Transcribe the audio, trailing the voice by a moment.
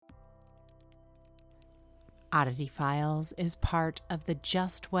Oddity Files is part of the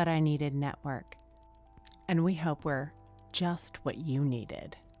Just What I Needed network, and we hope we're just what you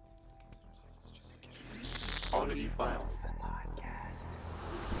needed. Oddity Files. Podcast.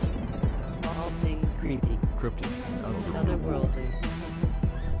 All things creepy, Cryptic. otherworldly.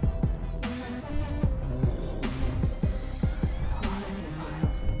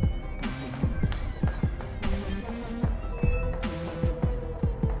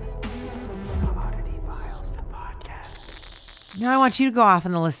 Oddity Files, the podcast. Now I want you to go off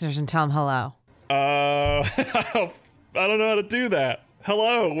on the listeners and tell them hello. I don't know how to do that.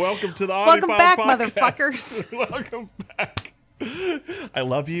 Hello, welcome to the Oddity Welcome Files back, podcast. motherfuckers. Welcome back. I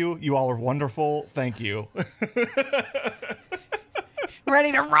love you. You all are wonderful. Thank you.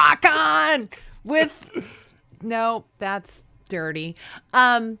 Ready to rock on with... No, that's dirty.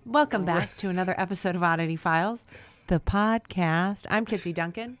 Welcome back to another episode of Oddity Files, the podcast. I'm Kitsy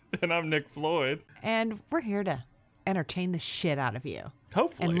Duncan, And I'm Nick Floyd. and we're here to entertain the shit out of you.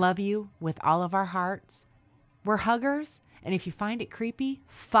 Hopefully. And love you with all of our hearts. We're huggers, and if you find it creepy,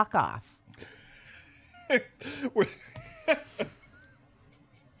 fuck off.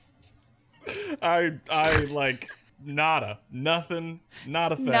 I like nothing,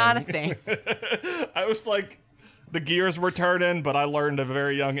 not a thing. Not a thing. I was like, the gears were turning, but I learned at a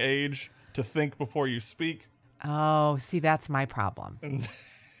very young age to think before you speak. Oh, see, that's my problem. And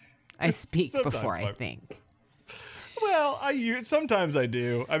I speak Sometimes before I my- think. well, sometimes I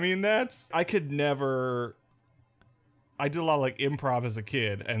do. I mean, I could never. I did a lot of like improv as a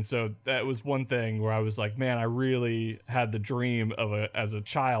kid, and so that was one thing where I was like, man, I really had the dream as a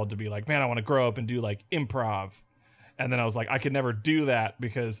child to be like, man, I want to grow up and do like improv. And then I was like, I could never do that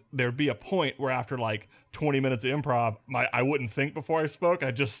because there'd be a point where after like 20 minutes of improv, I wouldn't think before I spoke.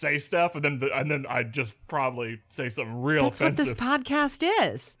 I'd just say stuff, and then I'd just probably say something real That's what offensive. this podcast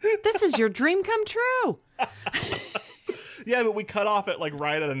is. This is your dream come true. Yeah, but we cut off at like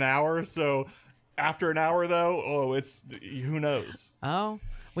right at an hour, so after an hour though, it's who knows. Oh,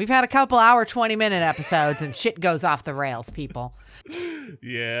 we've had a couple hour, 20-minute episodes, and shit goes off the rails, people.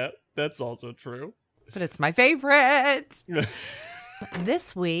 Yeah, that's also true. But it's my favorite.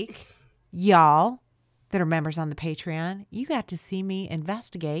 This week, y'all that are members on the Patreon, you got to see me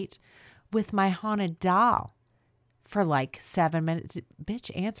investigate with my haunted doll for like 7 minutes. Bitch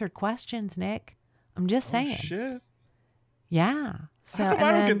answered questions, Nick. I'm just saying. Oh, shit. Yeah. So How come and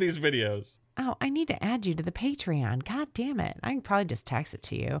I don't then- get these videos? Oh, I need to add you to the Patreon. God damn it. I can probably just text it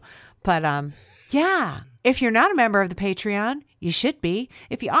to you. But yeah, if you're not a member of the Patreon, you should be.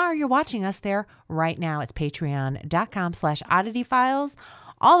 If you are, you're watching us there right now. It's patreon.com/oddityfiles.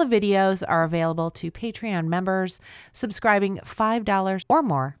 All the videos are available to Patreon members subscribing $5 or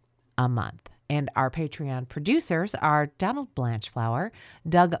more a month. And our Patreon producers are Donald Blanchflower,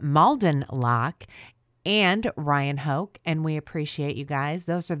 Doug Maldenlock, and Ryan Hoke, and we appreciate you guys.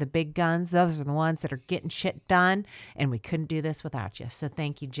 Those are the big guns. Those are the ones that are getting shit done, and we couldn't do this without you. So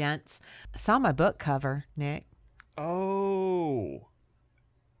thank you, gents. Saw my book cover, Nick. Oh.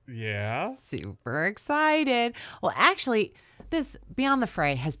 Yeah? Super excited. Well, actually, this Beyond the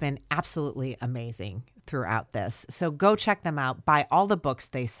Fray has been absolutely amazing throughout this. So go check them out. Buy all the books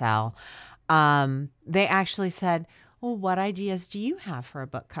they sell. They actually said, well, what ideas do you have for a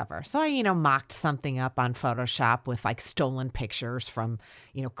book cover? So I, mocked something up on Photoshop with like stolen pictures from,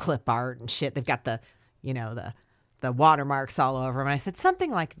 clip art and shit. They've got the watermarks all over them. And I said something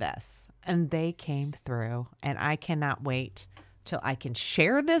like this, and they came through, and I cannot wait till I can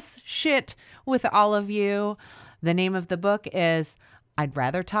share this shit with all of you. The name of the book is I'd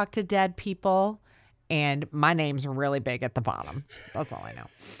Rather Talk to Dead People, and my name's really big at the bottom. That's all I know.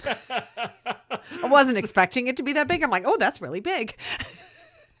 I wasn't expecting it to be that big. I'm like, oh, that's really big.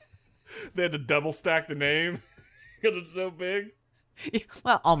 They had to double stack the name because it's so big.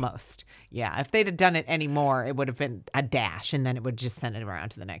 Well, almost. Yeah. If they'd have done it any more, it would have been a dash, and then it would just send it around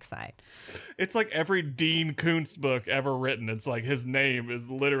to the next side. It's like every Dean Koontz book ever written. It's like his name is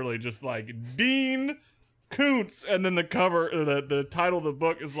literally just like Dean Koontz, and then the cover, the title of the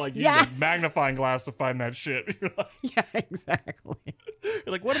book is like you need Yes. a magnifying glass to find that shit. Yeah, exactly. You're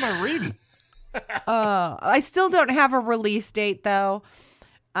like, what am I reading? I still don't have a release date, though.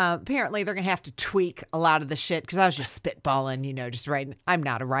 Apparently, they're going to have to tweak a lot of the shit because I was just spitballing, just writing. I'm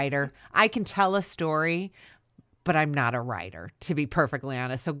not a writer. I can tell a story, but I'm not a writer, to be perfectly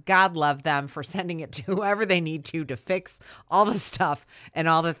honest. So God love them for sending it to whoever they need to fix all the stuff and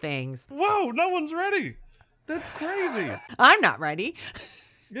all the things. Whoa, no one's ready. That's crazy. I'm not ready.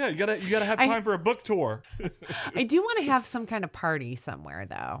 Yeah, you gotta have time for a book tour. I do want to have some kind of party somewhere,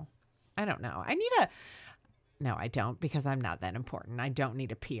 though. I don't know. I need No, I don't, because I'm not that important. I don't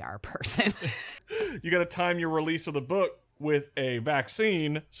need a PR person. You got to time your release of the book with a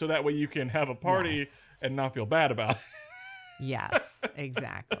vaccine so that way you can have a party Yes. and not feel bad about it. Yes,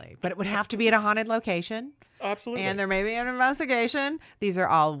 exactly. But it would have to be at a haunted location. Absolutely. And there may be an investigation. These are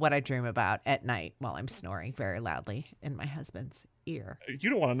all what I dream about at night while I'm snoring very loudly in my husband's ear.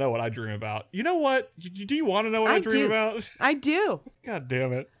 You don't want to know what I dream about. You know what? Do you want to know what I dream do. about? I do. God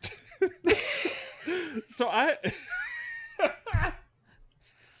damn it. So I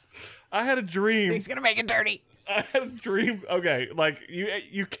had a dream. He's going to make it dirty. I had a dream. Okay, like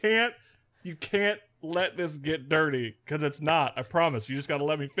you can't let this get dirty because it's not. I promise. You just got to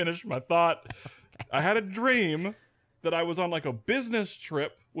let me finish my thought. I had a dream that I was on like a business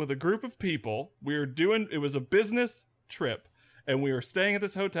trip with a group of people. It was a business trip, and we were staying at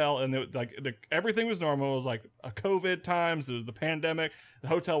this hotel, and everything was normal. It was like a COVID times. It was the pandemic. The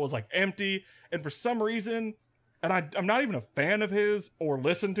hotel was like empty, and for some reason, and I'm not even a fan of his or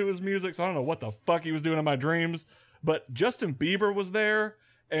listen to his music, so I don't know what the fuck he was doing in my dreams. But Justin Bieber was there,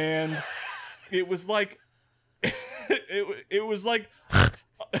 and it was like, it was like.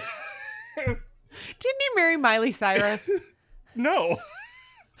 Didn't he marry Miley Cyrus? No.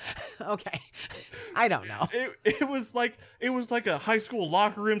 Okay. I don't know. It was like a high school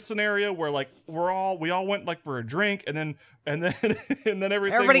locker room scenario where like we all went like for a drink and then everything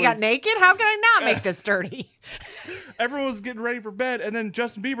Everybody got naked? How can I not make this dirty? Everyone was getting ready for bed, and then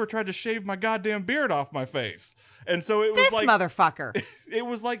Justin Bieber tried to shave my goddamn beard off my face. And so it was This like motherfucker. it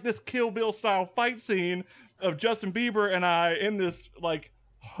was like this Kill Bill style fight scene of Justin Bieber and I in this like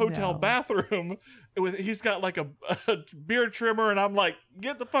hotel No. bathroom. He's got like a beard trimmer, and I'm like,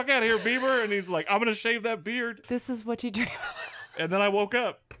 get the fuck out of here, Bieber. And he's like, I'm gonna shave that beard. This is what you dream about. And then I woke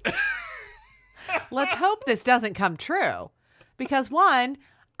up. Let's hope this doesn't come true. Because one,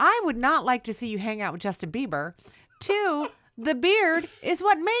 I would not like to see you hang out with Justin Bieber. Two, the beard is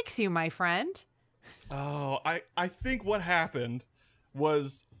what makes you, my friend. Oh, I think what happened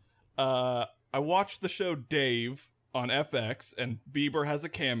was I watched the show Dave on FX, and Bieber has a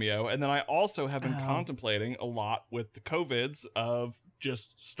cameo, and then I also have been contemplating a lot with the COVIDs of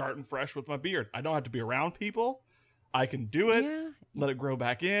just starting fresh with my beard. I don't have to be around people. I can do it, Yeah. let it grow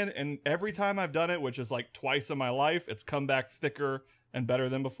back in, and every time I've done it, which is like twice in my life, it's come back thicker and better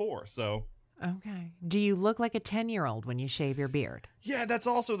than before. So Okay. Do you look like a 10-year-old when you shave your beard? yeah, that's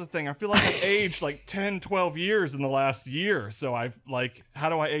also the thing. I feel like I've aged like 10, 12 years in the last year. So I've like, how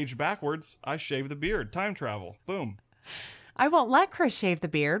do I age backwards? I shave the beard. Time travel. Boom. I won't let Chris shave the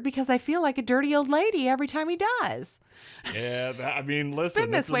beard because I feel like a dirty old lady every time he does. Yeah, I mean, listen, It's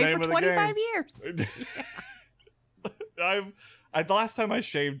been that's this way the name for of the 25 game. years. The last time I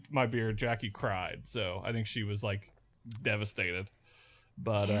shaved my beard, Jackie cried. So I think she was like devastated.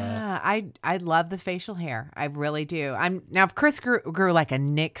 But Yeah, I love the facial hair. I really do. Now if Chris grew like a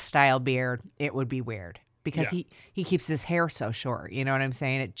Nick style beard, it would be weird because Yeah. he keeps his hair so short. You know what I'm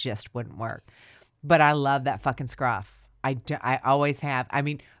saying? It just wouldn't work. But I love that fucking scruff. I always have. I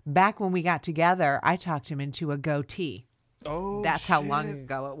mean, back when we got together, I talked him into a goatee. oh, That's how shit. long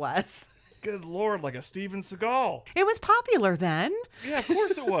ago it was. Good Lord, like a Steven Seagal. It was popular then. Yeah, of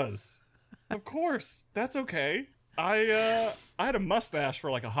course it was. Of course. That's okay. I had a mustache for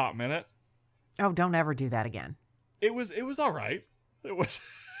like a hot minute. Oh, don't ever do that again. It was all right. It was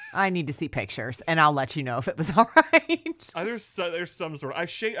I need to see pictures, and I'll let you know if it was all right. there's some sort of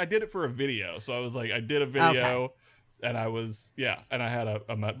I did it for a video. So I was like I did a video and I was and I had a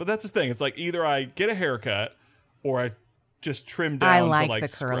but that's the thing. It's like either I get a haircut or I just trim down I to like like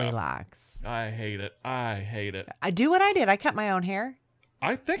the curly scruff. locks. I hate it. I do what I did. I cut my own hair.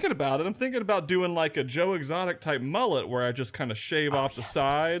 I'm thinking about it. I'm thinking about doing like a Joe Exotic type mullet where I just kind of shave off the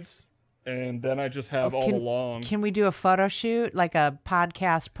sides and then I just have all along. Can we do a photo shoot, like a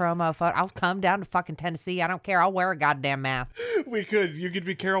podcast promo photo? I'll come down to fucking Tennessee. I don't care. I'll wear a goddamn mask. We could. You could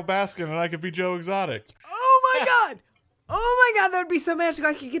be Carol Baskin and I could be Joe Exotic. Oh my God. Oh my God. That would be so magical.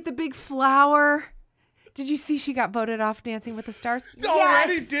 I could get the big flower. Did you see she got voted off Dancing with the Stars?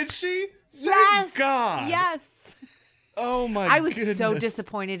 Already? Yes. Did she? Yes. Thank God. Yes. Oh my I was goodness. so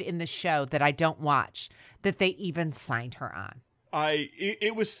disappointed in the show that I don't watch that they even signed her on.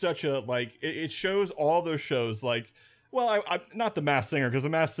 It was such a like it shows all those shows like well I not the Masked Singer because the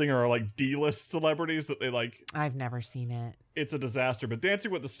Masked Singer are like D-list celebrities that they like I've never seen it. it's a disaster, but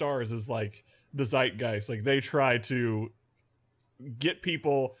Dancing with the Stars is like the zeitgeist. Like they try to get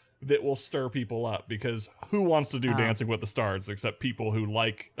people that will stir people up because who wants to do Dancing with the Stars except people who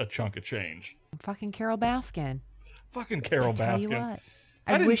like a chunk of change? Fucking Carol Baskin. Fucking Carol Tell you Baskin. what.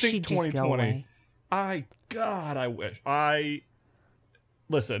 I I didn't wish think she'd just go 2020 away. I wish. I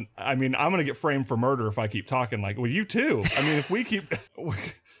listen, I mean, I'm gonna get framed for murder if I keep talking. Like, well, you too. I mean, if we keep,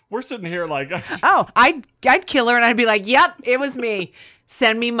 we're sitting here like, Oh, I'd kill her and I'd be like, yep, it was me.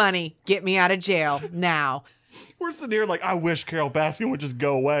 Send me money. Get me out of jail now. we're sitting here like, I wish Carol Baskin would just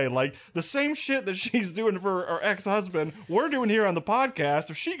go away. Like the same shit that she's doing for her ex-husband, we're doing here on the podcast.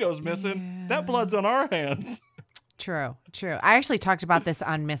 If she goes missing, that blood's on our hands. True. I actually talked about this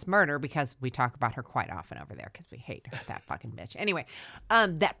on Miss Murder because we talk about her quite often over there because we hate her, that fucking bitch. Anyway,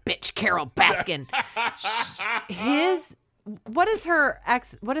 that bitch Carol Baskin. What is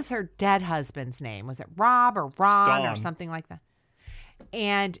her dead husband's name? Was it Rob or Ron or something like that?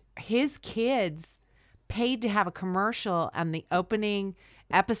 And his kids paid to have a commercial on the opening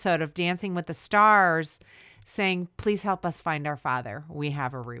episode of Dancing with the Stars saying, please help us find our father. We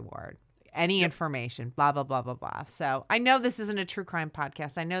have a reward. Any information, blah, blah, blah, blah, blah. So I know this isn't a true crime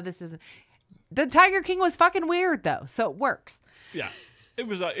podcast. I know this isn't. The Tiger King was fucking weird, though, so it works. Yeah. It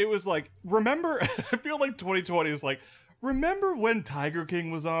was like, remember, I feel like 2020 is like, remember when Tiger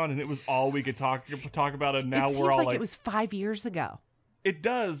King was on and it was all we could talk about, and now we're all like, it was 5 years ago. It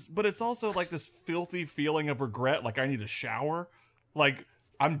does, but it's also like this filthy feeling of regret, like I need a shower. Like,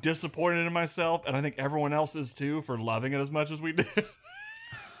 I'm disappointed in myself, and I think everyone else is too, for loving it as much as we did.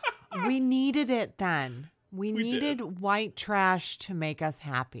 We needed it then. We needed did. white trash to make us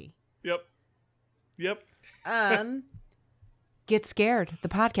happy. Yep. Get Scared, the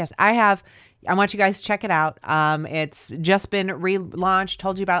podcast. I want you guys to check it out. It's just been relaunched.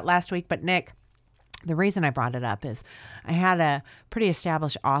 Told you about it last week, but Nick, the reason I brought it up is I had a pretty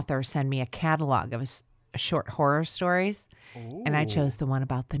established author send me a catalog of his short horror stories, and I chose the one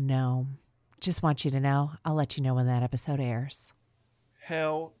about the gnome. Just want you to know. I'll let you know when that episode airs.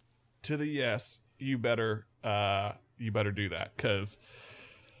 Hell to the yes. You better do that, because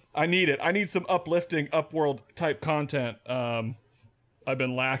I need it. I need some uplifting, upworld type content. I've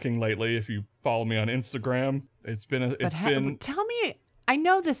been lacking lately. If you follow me on Instagram, Tell me. I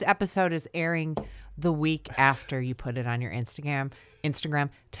know this episode is airing the week after you put it on your Instagram.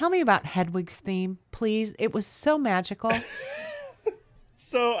 Tell me about Hedwig's theme, please. It was so magical.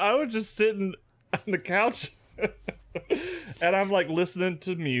 So I was just sitting on the couch and I'm like listening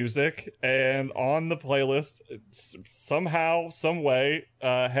to music, and on the playlist, somehow, some way,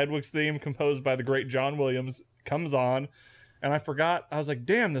 Hedwig's theme, composed by the great John Williams, comes on. And I forgot. I was like,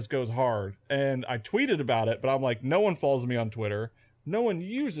 damn, this goes hard. And I tweeted about it, but I'm like, no one follows me on Twitter. No one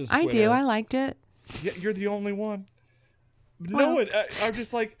uses Twitter. I do. I liked it. Yeah, you're the only one. Well, no one. I'm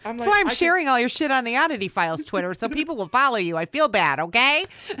just like, I'm that's like. That's why I'm sharing all your shit on the Oddity Files Twitter, so people will follow you. I feel bad, okay?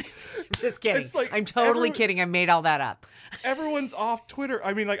 Just kidding. It's like I'm totally kidding. I made all that up. Everyone's off Twitter.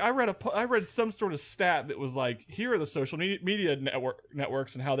 I mean, like, I read some sort of stat that was like, here are the social media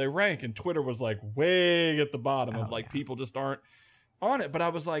networks and how they rank, and Twitter was like way at the bottom of people just aren't on it. But I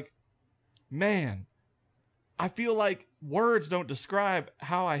was like, man, I feel like words don't describe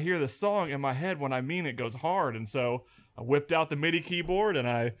how I hear the song in my head when I mean it goes hard. And so I whipped out the MIDI keyboard and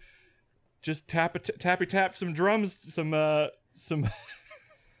I just tappy tapped some drums, some I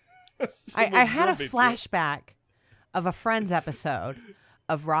had a flashback of a Friends episode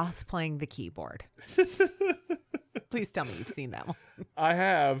of Ross playing the keyboard. Please tell me you've seen that one. I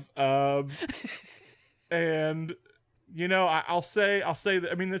have. And you know, I'll say that.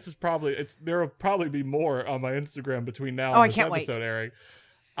 I mean, this is probably there will probably be more on my Instagram between now and this episode airing.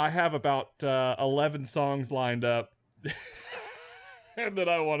 I have about 11 songs lined up that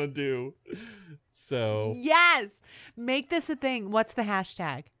I want to do. So yes, make this a thing. What's the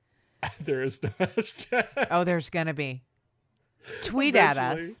hashtag? There is no hashtag. Oh, there's gonna be. Tweet at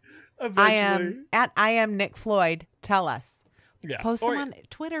us. Eventually. I am Nick Floyd. Tell us. Yeah. Post them on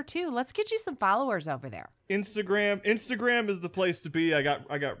Twitter too. Let's get you some followers over there. Instagram is the place to be. I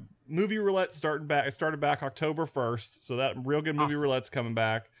got Movie Roulette starting back. It started back October 1st, so that Real Good Movie Roulette's coming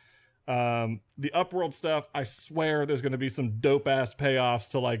back. The Upworld stuff, I swear there's going to be some dope ass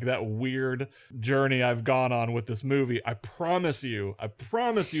payoffs to like that weird journey I've gone on with this movie. I promise you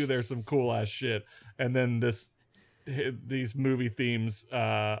there's some cool ass shit. And then these movie themes,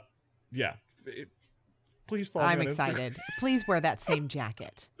 please follow me on Instagram. I'm excited. Please wear that same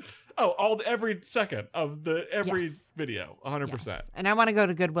jacket. Oh, every second of every video, 100%. Yes. And I want to go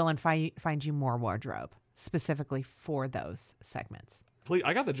to Goodwill and find you more wardrobe specifically for those segments. Please,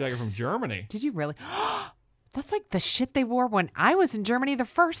 I got the jacket from Germany. Did you really? That's like the shit they wore when I was in Germany the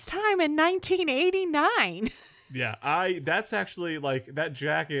first time in 1989. Yeah, that's actually like that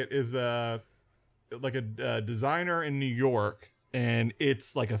jacket is like a designer in New York, and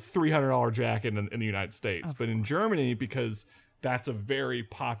it's like a $300 jacket in the United States. But in Germany, because that's a very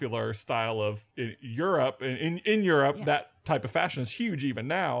popular style of in Europe, in Europe, that type of fashion is huge even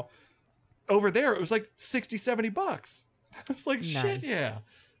now. Over there, it was like $60-$70. It's like, shit, Nice. yeah.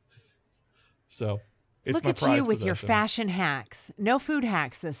 So it's Look my at prized you with your possession. fashion hacks. No food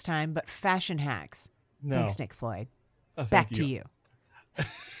hacks this time, but fashion hacks. No. Thanks, Nick Floyd. Oh, thank Back to you.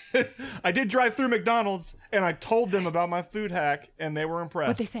 I did drive through McDonald's, and I told them about my food hack, and they were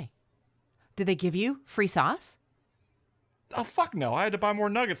impressed. What'd they say? Did they give you free sauce? Oh, fuck no. I had to buy more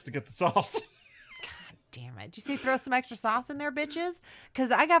nuggets to get the sauce. Damn it. Did you say throw some extra sauce in there, bitches?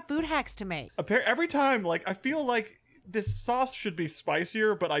 Because I got food hacks to make. Every time, like, I feel like this sauce should be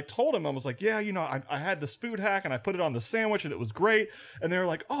spicier, but I told him, I was like, yeah, you know, I had this food hack, and I put it on the sandwich, and it was great. And they were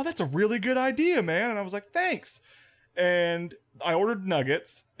like, oh, that's a really good idea, man. And I was like, thanks. And I ordered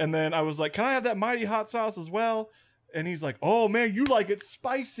nuggets, and then I was like, can I have that mighty hot sauce as well? And he's like, oh, man, you like it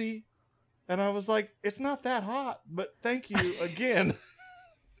spicy. And I was like, it's not that hot, but thank you again.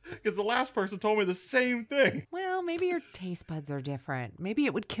 Because the last person told me the same thing. Well, maybe your taste buds are different. Maybe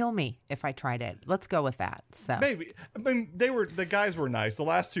it would kill me if I tried it. Let's go with that. So Maybe. I mean, the guys were nice. The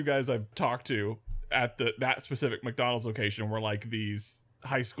last two guys I've talked to at that specific McDonald's location were like these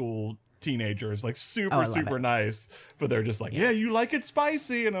high school teenagers, like Oh, I super love nice. But they're just like, yeah, you like it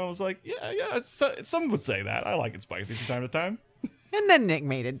spicy. And I was like, yeah. Some would say that. I like it spicy from time to time. And then Nick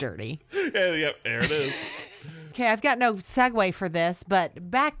made it dirty. Yeah, there it is. Okay, I've got no segue for this,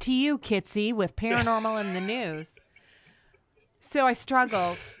 but back to you, Kitsy, with paranormal in the news. So I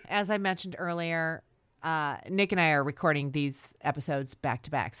struggled, as I mentioned earlier. Nick and I are recording these episodes back to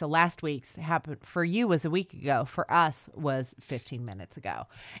back. So last week's happened for you was a week ago. For us was 15 minutes ago.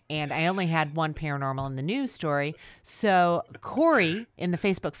 And I only had one paranormal in the news story. So Corey in the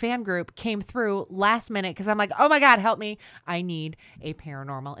Facebook fan group came through last minute because I'm like, oh my God, help me. I need a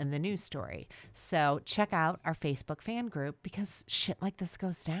paranormal in the news story. So check out our Facebook fan group because shit like this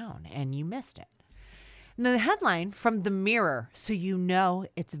goes down and you missed it. And the headline from The Mirror, so you know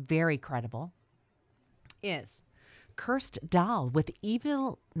it's very credible, is cursed doll with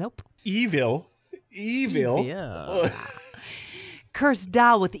evil. Nope. Evil. Cursed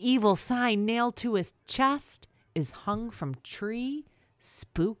doll with evil sign nailed to his chest is hung from tree.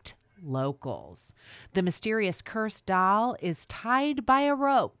 Spooked locals. The mysterious cursed doll is tied by a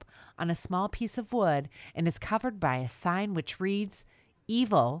rope on a small piece of wood and is covered by a sign which reads,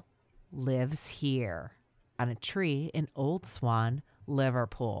 "Evil lives here," on a tree in Old Swan,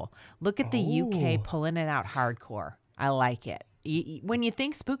 Liverpool. Look at the UK pulling it out hardcore. I like it. When you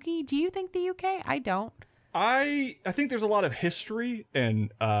think spooky, do you think the UK? I don't. I think there's a lot of history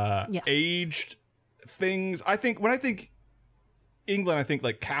and Yes. aged things. When I think England, I think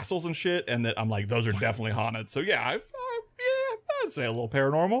like castles and shit, and that I'm like, those are definitely haunted. So yeah, I'd say a little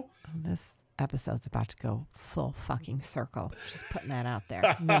paranormal. This episode's about to go full fucking circle. Just putting that out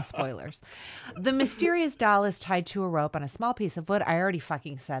there. No spoilers. The mysterious doll is tied to a rope on a small piece of wood. I already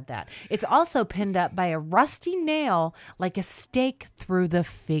fucking said that. It's also pinned up by a rusty nail like a stake through the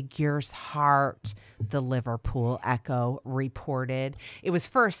figure's heart, the Liverpool Echo reported. It was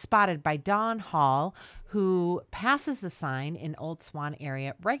first spotted by Dawn Hall, who passes the sign in Old Swan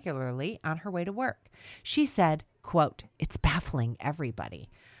area regularly on her way to work. She said, quote, "It's baffling everybody.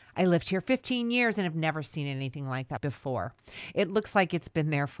 I lived here 15 years and have never seen anything like that before. It looks like it's been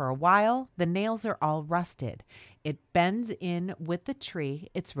there for a while. The nails are all rusted. It bends in with the tree.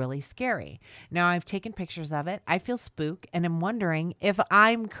 It's really scary. Now I've taken pictures of it. I feel spooked and am wondering if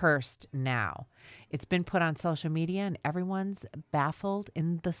I'm cursed now. It's been put on social media and everyone's baffled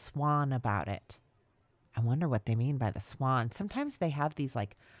in the Swan about it." I wonder what they mean by the Swan. Sometimes they have these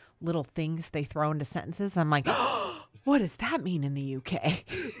like little things they throw into sentences. I'm like, what does that mean in the UK?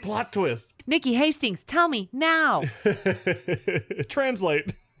 Plot twist. Nikki Hastings, tell me now.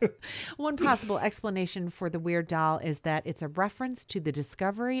 Translate. One possible explanation for the weird doll is that it's a reference to the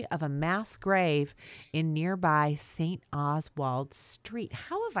discovery of a mass grave in nearby St. Oswald Street.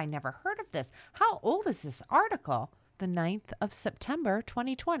 How have I never heard of this? How old is this article? The 9th of September,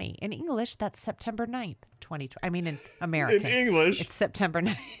 2020. In English, that's September 9th, 2020. I mean, in American. In English. It's September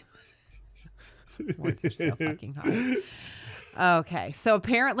 9th. Words are so fucking hard. Okay, so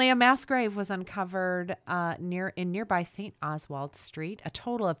apparently a mass grave was uncovered in nearby St. Oswald Street. A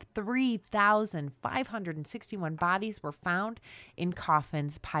total of 3,561 bodies were found in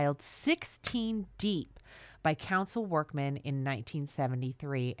coffins piled 16 deep by council workmen in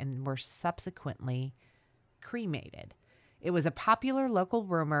 1973 and were subsequently cremated. It was a popular local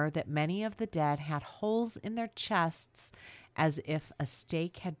rumor that many of the dead had holes in their chests as if a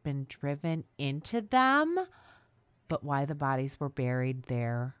stake had been driven into them. But why the bodies were buried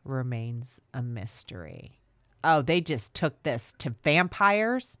there remains a mystery. Oh, they just took this to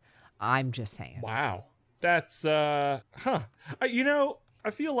vampires? I'm just saying. Wow. That's I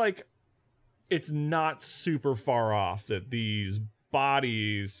feel like it's not super far off that these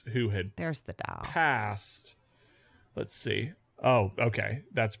bodies who had There's the doll. passed. Let's see. Oh, okay.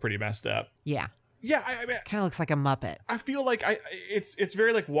 That's pretty messed up. Yeah. Yeah, I mean, Kind of looks like a Muppet. I feel like it's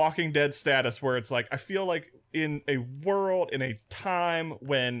very like Walking Dead status, where it's like I feel like in a world, in a time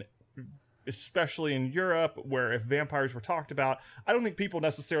when, especially in Europe, where if vampires were talked about, I don't think people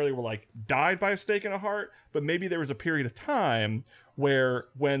necessarily were like died by a stake in a heart, but maybe there was a period of time where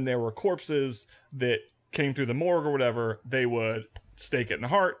when there were corpses that came through the morgue or whatever, they would stake it in the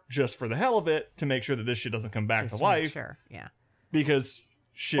heart just for the hell of it to make sure that this shit doesn't come back Just to to make life. Sure. Yeah. Because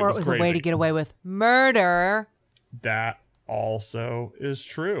shit Or was it was crazy. a way to get away with murder. That also is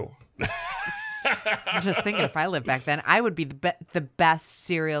true. I'm just thinking if I lived back then, I would be the best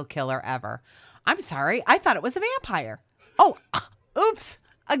serial killer ever. I'm sorry. I thought it was a vampire. Oh, oops.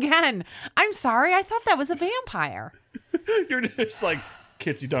 Again. I'm sorry. I thought that was a vampire. You're just like,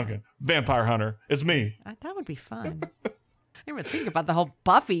 Kitsy Duncan, vampire hunter. It's me. That would be fun. I didn't even think about the whole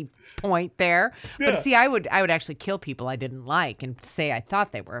Buffy point there. Yeah. But see, I would actually kill people I didn't like and say I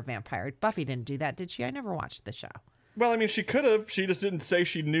thought they were a vampire. Buffy didn't do that, did she? I never watched the show. Well, I mean, she could have. She just didn't say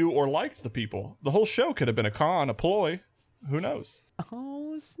she knew or liked the people. The whole show could have been a con, a ploy. Who knows?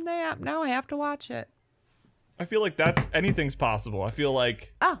 Oh, snap. Now I have to watch it. I feel like anything's possible. I feel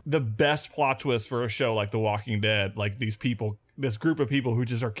like the best plot twist for a show like The Walking Dead, like these people, this group of people who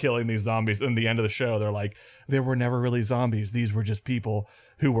just are killing these zombies. In the end of the show, they're like, there were never really zombies. These were just people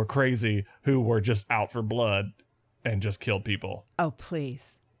who were crazy, who were just out for blood and just killed people. Oh,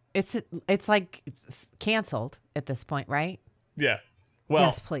 please. It's like it's canceled at this point, right? Yeah. Well,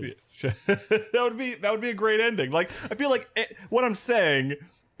 Yes, please. that would be a great ending. Like, I feel like what I'm saying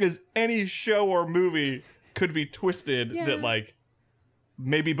is any show or movie could be twisted Yeah. that like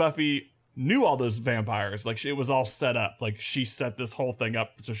maybe Buffy knew all those vampires. Like it was all set up. Like she set this whole thing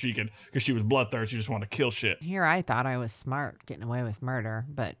up so she could, because she was bloodthirsty, she just wanted to kill shit. Here I thought I was smart getting away with murder,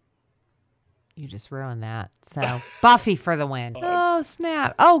 but you just ruined that. So Buffy for the win. Oh,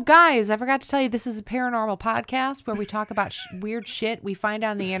 snap. Oh, guys, I forgot to tell you this is a paranormal podcast where we talk about weird shit we find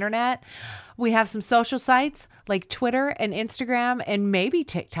on the internet. We have some social sites like Twitter and Instagram and maybe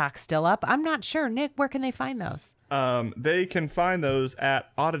TikTok still up. I'm not sure. Nick, where can they find those? They can find those at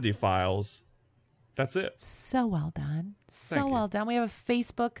Oddity Files. That's it. So well done. So Thank you. well done. We have a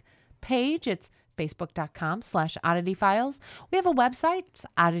Facebook page. It's facebook.com/oddityfiles. We have a website. It's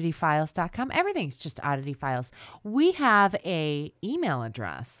oddityfiles.com. Everything's just Oddity Files. We have a email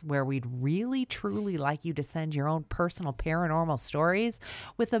address where we'd really, truly like you to send your own personal paranormal stories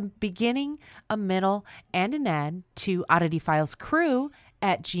with a beginning, a middle, and an end to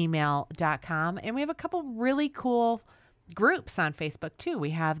oddityfilescrew@gmail.com. And we have a couple really cool groups on Facebook too.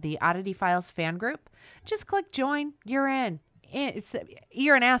 We have the Oddity Files fan group. Just click join, you're in.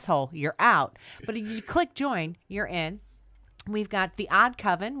 You're an asshole, you're out. But if you click join, you're in. We've got the Odd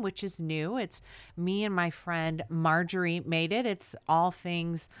Coven, which is new. It's me and my friend Marjorie made it. It's all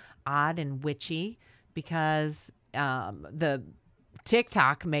things odd and witchy because the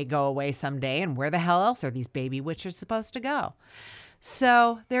TikTok may go away someday, and where the hell else are these baby witches supposed to go?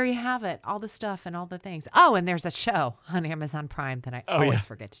 So there you have it, all the stuff and all the things. Oh, and there's a show on Amazon Prime that I always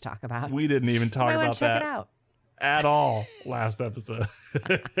forget to talk about. We didn't even talk I want about to check that it out. at all last episode.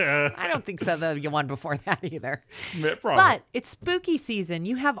 I don't think so, the one before that either. Probably. But it's spooky season.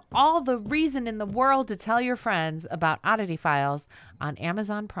 You have all the reason in the world to tell your friends about Oddity Files on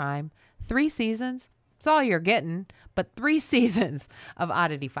Amazon Prime. 3 seasons. It's all you're getting, but 3 seasons of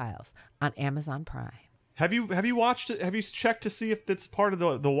Oddity Files on Amazon Prime. Have you watched it? Have you checked to see if it's part of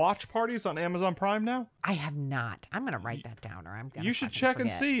the watch parties on Amazon Prime now? I have not. I'm going to write that down or I'm going to You should check and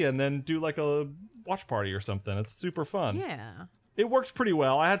see and then do like a watch party or something. It's super fun. Yeah. It works pretty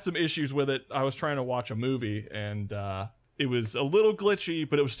well. I had some issues with it. I was trying to watch a movie and it was a little glitchy,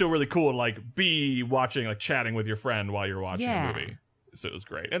 but it was still really cool to like be watching, like chatting with your friend while you're watching a movie. So it was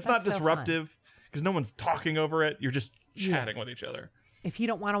great. And it's not That's so disruptive because no one's talking over it. You're just chatting with each other. If you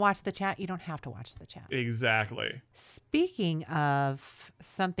don't want to watch the chat, you don't have to watch the chat. Exactly. Speaking of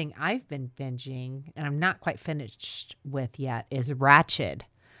something I've been binging and I'm not quite finished with yet is Ratched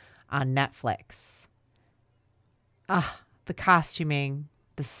on Netflix. The costuming,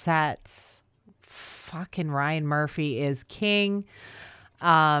 the sets, fucking Ryan Murphy is king.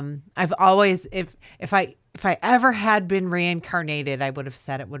 I've always, if I ever had been reincarnated, I would have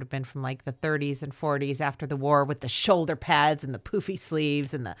said it would have been from like the 30s and 40s after the war with the shoulder pads and the poofy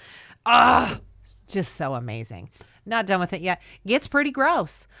sleeves and the, just so amazing. Not done with it yet. Gets pretty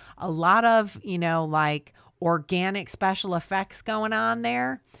gross. A lot of, like organic special effects going on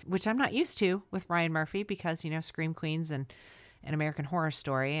there, which I'm not used to with Ryan Murphy because, Scream Queens and American Horror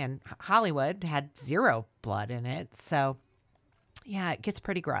Story and Hollywood had zero blood in it. So, yeah, it gets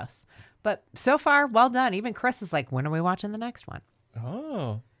pretty gross. But so far, well done. Even Chris is like, when are we watching the next one?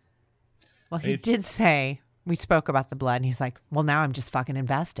 Oh. Well, he did say, we spoke about the blood, and he's like, well, now I'm just fucking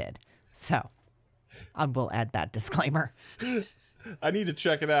invested. So I will add that disclaimer. I need to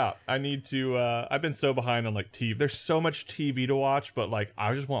check it out. I need to, I've been so behind on like TV. There's so much TV to watch, but like,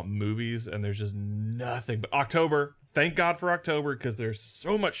 I just want movies and there's just nothing but October. Thank God for October because there's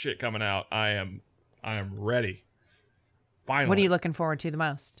so much shit coming out. I am ready. Finally. What are you looking forward to the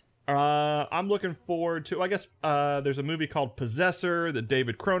most? I'm looking forward to, I guess, there's a movie called Possessor that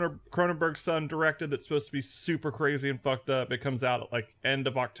David Cronenberg's son directed that's supposed to be super crazy and fucked up. It comes out at like end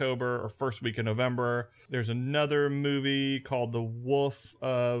of October or first week of November. There's another movie called The Wolf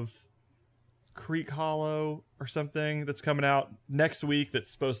of Creek Hollow or something that's coming out next week that's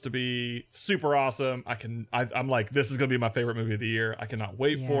supposed to be super awesome. I'm like, this is going to be my favorite movie of the year. I cannot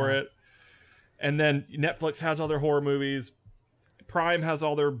wait for it. And then Netflix has other horror movies. Prime has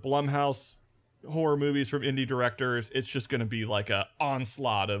all their Blumhouse horror movies from indie directors. It's just going to be like a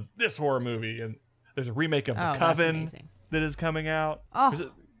onslaught of this horror movie. And there's a remake of The Coven that is coming out. Oh,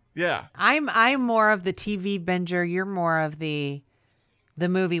 yeah. I'm more of the TV binger. You're more of the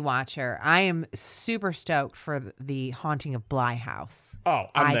movie watcher. I am super stoked for the Haunting of Bly House. Oh,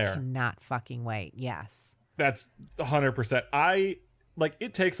 I'm there. I cannot fucking wait. Yes. That's 100%.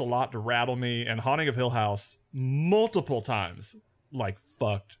 It takes a lot to rattle me, and Haunting of Hill House multiple times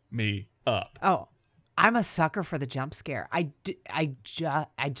fucked me up. Oh, I'm a sucker for the jump scare. I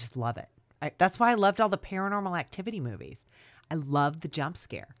just love it. That's why I loved all the Paranormal Activity movies. I love the jump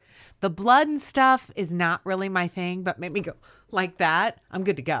scare. The blood and stuff is not really my thing, but make me go like that. I'm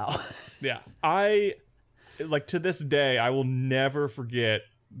good to go. Yeah. To this day, I will never forget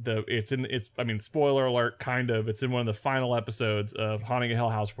spoiler alert, kind of. It's in one of the final episodes of Haunting a Hill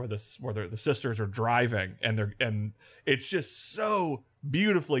House where the sisters are driving and it's just so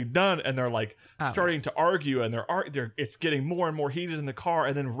beautifully done, and they're starting to argue, and it's getting more and more heated in the car,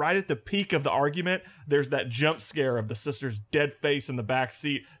 and then right at the peak of the argument, there's that jump scare of the sister's dead face in the back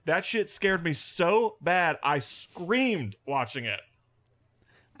seat. That shit scared me so bad I screamed watching it.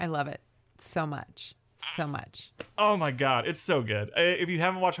 I love it so much. So much. Oh my God, it's so good. If you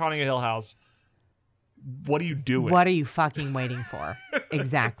haven't watched Haunting a Hill House, what are you doing? What are you fucking waiting for?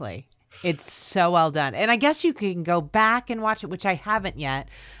 Exactly. It's so well done. And I guess you can go back and watch it, which I haven't yet.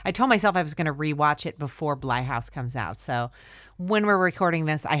 I told myself I was going to rewatch it before Bly House comes out. So when we're recording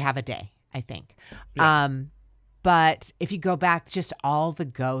this, I have a day, I think. Yeah. But if you go back, just all the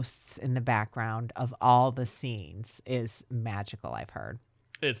ghosts in the background of all the scenes is magical, I've heard.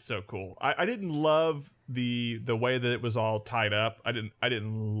 It's so cool. I didn't love the way that it was all tied up. I didn't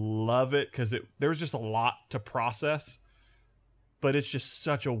love it because there was just a lot to process. But it's just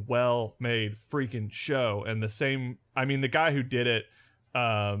such a well-made freaking show. And the guy who did it,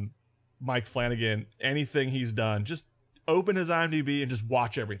 Mike Flanagan, anything he's done, just open his IMDb and just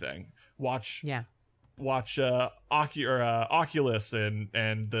watch everything. Watch Oculus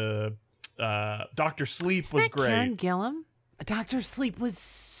and the Dr. Sleep was great. Karen Gillan? Dr. Sleep was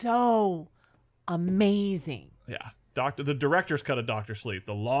so amazing. Yeah. The director's cut of Dr. Sleep.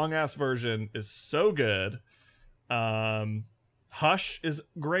 The long-ass version is so good. Hush is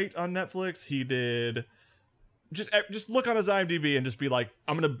great on Netflix. He did... Just look on his IMDb and just be like,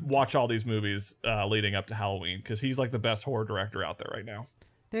 I'm going to watch all these movies leading up to Halloween because he's like the best horror director out there right now.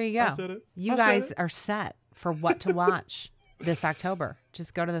 There you go. I said it. You guys are set for what to watch this October.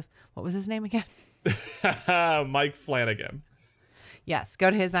 Just go to what was his name again? Mike Flanagan. Yes, go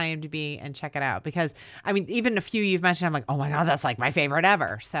to his IMDb and check it out because, even a few you've mentioned, I'm like, oh my God, that's like my favorite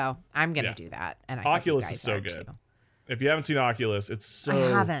ever. So I'm going to do that. And Oculus is so good. Too. If you haven't seen Oculus, it's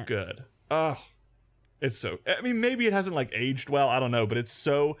so good. Oh, it's so, maybe it hasn't aged well. I don't know, but it's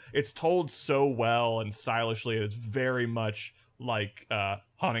told so well and stylishly. It's very much like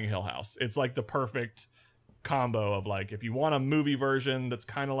Haunting Hill House. It's like the perfect combo of if you want a movie version that's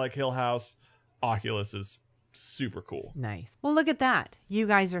kind of like Hill House, Oculus is super cool. Nice. Well, look at that. You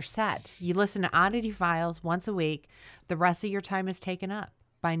guys are set. You listen to Oddity Files once a week. The rest of your time is taken up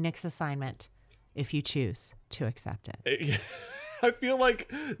by Nick's assignment if you choose to accept it. I feel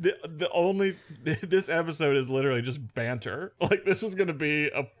like this episode is literally just banter. This is going to be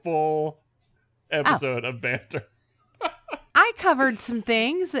a full episode of banter. I covered some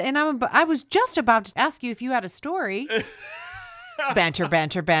things and I was just about to ask you if you had a story. Banter,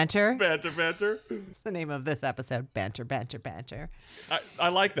 banter, banter. Banter, banter. That's the name of this episode. Banter, banter, banter. I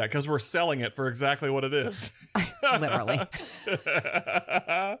like that because we're selling it for exactly what it is. Literally.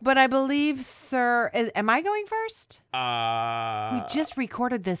 But I believe, sir, am I going first? We just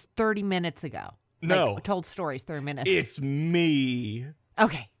recorded this 30 minutes ago. No. Like, told stories 30 minutes. It's me.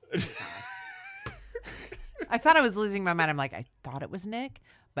 Okay. I thought I was losing my mind. I'm like, I thought it was Nick,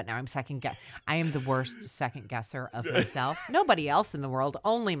 but now I'm second guess. I am the worst second guesser of myself. Nobody else in the world,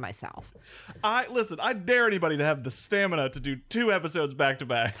 only myself. Listen, I dare anybody to have the stamina to do 2 episodes back to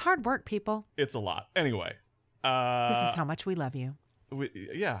back. It's hard work, people. It's a lot. Anyway. This is how much we love you.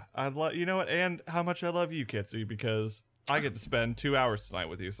 I love, you know what, and how much I love you, Kitsy, because I get to spend 2 hours tonight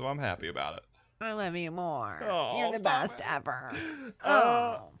with you, so I'm happy about it. I love you more. Oh, You're the stop best it. ever.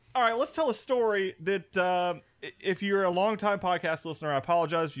 All right, let's tell a story that if you're a longtime podcast listener, I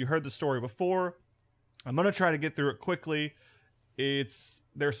apologize if you heard the story before. I'm going to try to get through it quickly. There's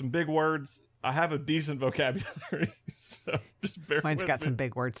some big words. I have a decent vocabulary, so just bear Mine's with got me. some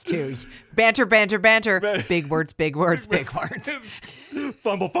big words too. Banter, banter, banter. Big words, big words, big words.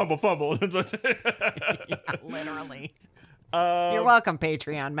 Fumble, fumble, fumble. Yeah, literally. You're welcome,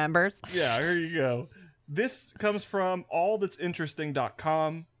 Patreon members. Yeah, here you go. This comes from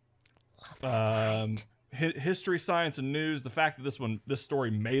allthat'sinteresting.com. History, science, and news. The fact that this story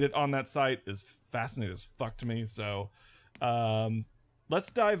made it on that site is fascinating as fuck to me. So,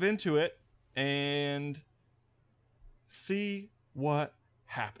 let's dive into it and see what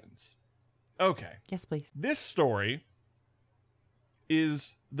happens. Okay. Yes, please. This story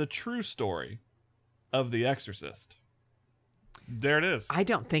is the true story of The Exorcist. There it is. I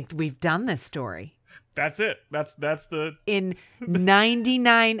don't think we've done this story. That's it. That's the In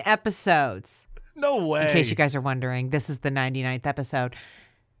 99 episodes. no way. In case you guys are wondering, this is the 99th episode.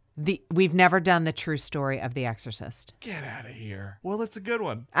 We've never done the true story of The Exorcist. Get out of here. Well, it's a good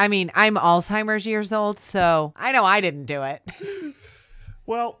one. I mean, I'm Alzheimer's years old, so I know I didn't do it.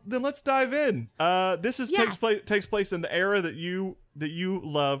 Well, then let's dive in. This Yes. takes place in the era that you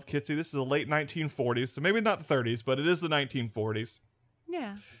love, Kitsy. This is the late 1940s, so maybe not the 30s, but it is the 1940s.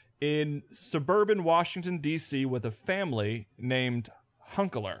 Yeah. In suburban Washington, D.C., with a family named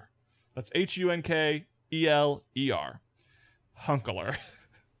Hunkler. That's Hunkeler. Hunkler.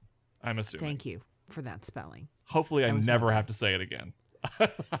 I'm assuming. Thank you for that spelling. Hopefully, I was never have to say it again.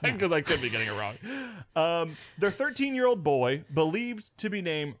 Because I could be getting it wrong. Their 13-year-old boy, believed to be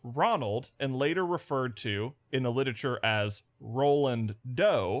named Ronald and later referred to in the literature as Roland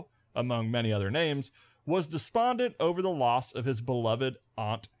Doe, among many other names, was despondent over the loss of his beloved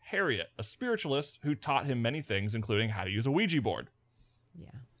Aunt Harriet, a spiritualist who taught him many things, including how to use a Ouija board.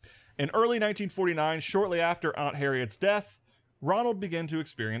 Yeah. In early 1949, shortly after Aunt Harriet's death, Ronald began to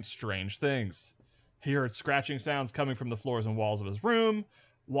experience strange things. He heard scratching sounds coming from the floors and walls of his room.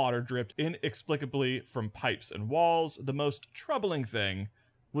 Water dripped inexplicably from pipes and walls. The most troubling thing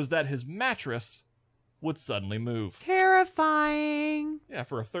was that his mattress would suddenly move. Terrifying. Yeah,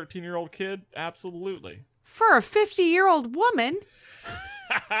 for a 13-year-old kid, absolutely. For a 50-year-old woman.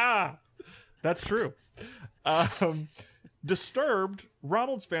 That's true. Disturbed,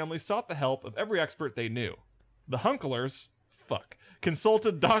 Ronald's family sought the help of every expert they knew. The Hunklers,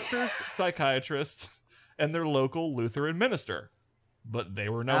 consulted doctors, psychiatrists, and their local Lutheran minister. But they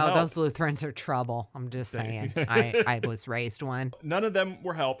were no help. Those Lutherans are trouble. I'm just saying. I was raised one. None of them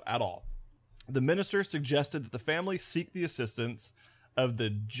were help at all. The minister suggested that the family seek the assistance of the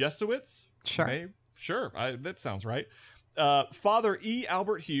Jesuits. Sure. Sure, that sounds right. Father E.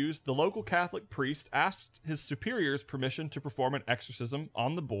 Albert Hughes, the local Catholic priest, asked his superiors permission to perform an exorcism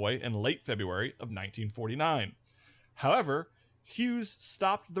on the boy in late February of 1949. However, Hughes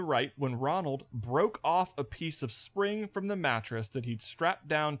stopped the rite when Ronald broke off a piece of spring from the mattress that he'd strapped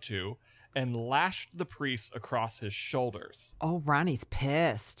down to and lashed the priest across his shoulders. Oh, Ronnie's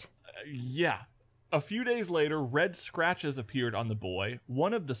pissed. Yeah. A few days later, red scratches appeared on the boy.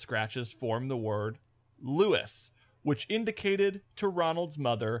 One of the scratches formed the word Lewis, which indicated to Ronald's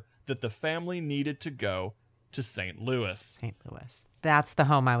mother that the family needed to go to St. Louis. St. Louis. That's the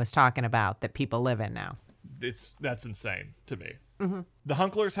home I was talking about that people live in now. That's insane to me. Mm-hmm. The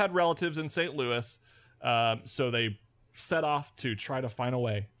Hunklers had relatives in St. Louis, so they set off to try to find a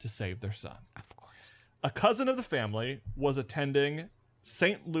way to save their son. Of course. A cousin of the family was attending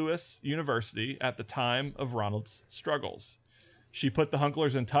St. Louis University at the time of Ronald's struggles. She put the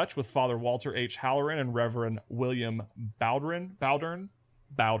Hunklers in touch with Father Walter H. Halloran and Reverend William Bowdern.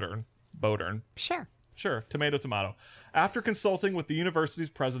 Sure, tomato. After consulting with the university's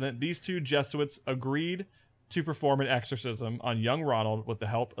president, these two Jesuits agreed to perform an exorcism on young Ronald with the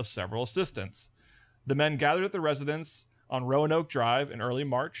help of several assistants. The men gathered at the residence on Roanoke Drive in early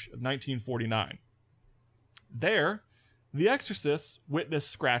March of 1949. There, the exorcists witnessed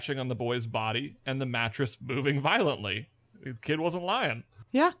scratching on the boy's body and the mattress moving violently. The kid wasn't lying.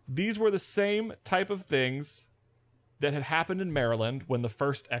 Yeah. These were the same type of things that had happened in Maryland when the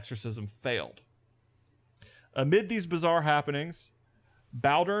first exorcism failed. Amid these bizarre happenings,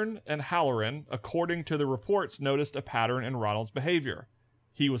 Bowdern and Halloran, according to the reports, noticed a pattern in Ronald's behavior.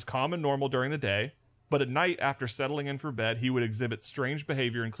 He was calm and normal during the day, but at night, after settling in for bed, he would exhibit strange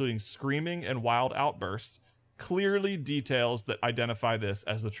behavior, including screaming and wild outbursts, clearly details that identify this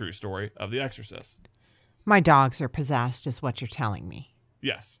as the true story of The Exorcist. My dogs are possessed, is what you're telling me.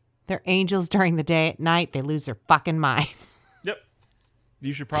 Yes. They're angels during the day. At night, they lose their fucking minds. Yep.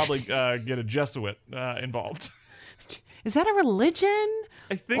 You should probably get a Jesuit involved. Is that a religion?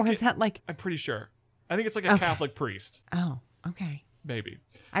 I think. Or is that like... I'm pretty sure. I think it's like a Catholic priest. Oh, okay. Maybe.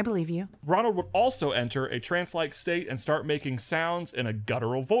 I believe you. Ronald would also enter a trance-like state and start making sounds in a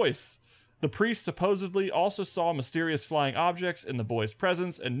guttural voice. The priest supposedly also saw mysterious flying objects in the boy's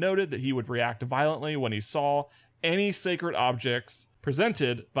presence and noted that he would react violently when he saw any sacred objects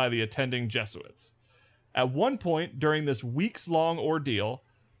presented by the attending Jesuits. At one point during this weeks-long ordeal,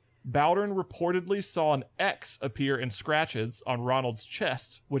 Bowdern reportedly saw an X appear in scratches on Ronald's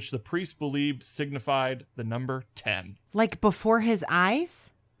chest, which the priest believed signified the number 10. Like before his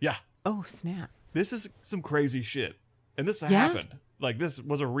eyes? Yeah. Oh, snap. This is some crazy shit. And this happened. Like, this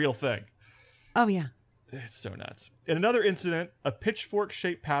was a real thing. Oh, yeah. It's so nuts. In another incident, a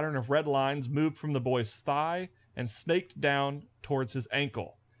pitchfork-shaped pattern of red lines moved from the boy's thigh and snaked down towards his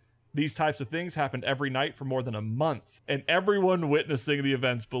ankle. These types of things happened every night for more than a month, and everyone witnessing the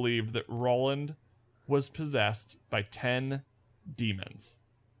events believed that Roland was possessed by 10 demons.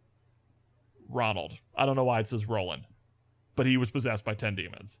 Ronald. I don't know why it says Roland, but he was possessed by 10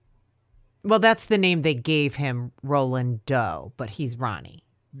 demons. Well, that's the name they gave him, Roland Doe, but he's Ronnie.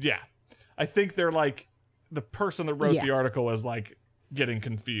 Yeah. I think they're like, the person that wrote Yeah. the article was like getting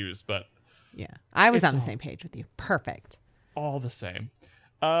confused, but Yeah. I was It's on the all- same page with you. Perfect. all the same.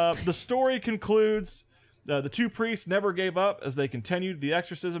 The story concludes, the two priests never gave up as they continued the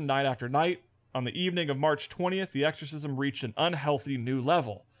exorcism night after night. On the evening of March 20th, the exorcism reached an unhealthy new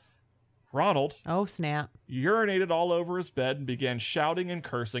level. Ronald Oh, snap. urinated all over his bed and began shouting and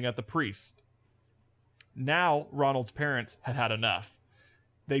cursing at the priest. Now, Ronald's parents had had enough.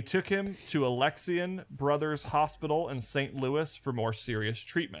 They took him to Alexian Brothers Hospital in St. Louis for more serious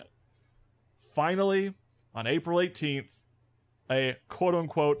treatment. Finally, on April 18th, a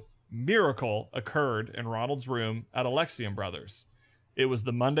quote-unquote miracle occurred in Ronald's room at Alexian Brothers. It was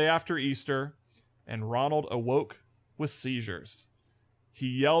the Monday after Easter, and Ronald awoke with seizures. He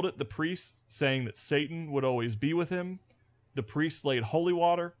yelled at the priests, saying that Satan would always be with him. The priests laid holy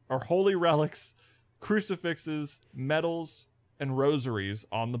water, or holy relics, crucifixes, medals, and rosaries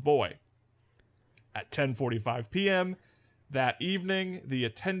on the boy. At 10:45 p.m., that evening, the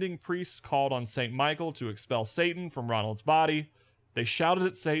attending priests called on St. Michael to expel Satan from Ronald's body. They shouted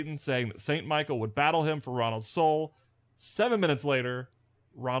at Satan, saying that St. Michael would battle him for Ronald's soul. 7 minutes later,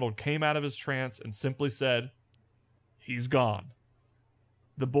 Ronald came out of his trance and simply said, "He's gone."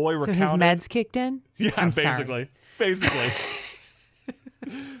 The boy So recounted... his meds kicked in? Yeah, I'm sorry. basically.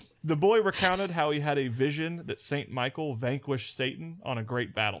 The boy recounted how he had a vision that St. Michael vanquished Satan on a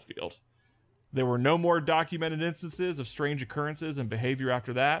great battlefield. There were no more documented instances of strange occurrences and behavior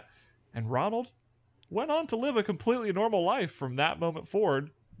after that, and Ronald went on to live a completely normal life from that moment forward,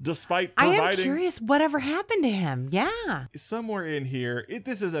 despite I providing... am curious whatever happened to him. Yeah. Somewhere in here,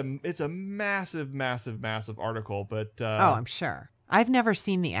 it's a massive, massive, massive article, but... Oh, I'm sure. I've never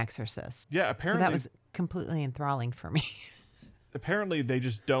seen The Exorcist. yeah, So apparently, that was completely enthralling for me. apparently they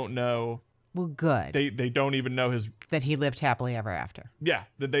just don't know... Well, good They don't even know his... that he lived happily ever after. Yeah,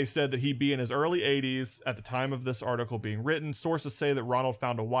 that they said that he'd be in his early 80s at the time of this article being written. Sources say that Ronald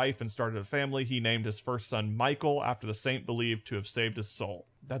found a wife and started a family. He named his first son Michael after the saint believed to have saved his soul.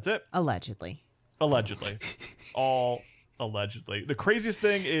 That's it. Allegedly. Allegedly. All allegedly. The craziest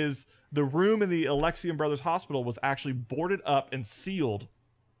thing is the room in the Alexian Brothers Hospital was actually boarded up and sealed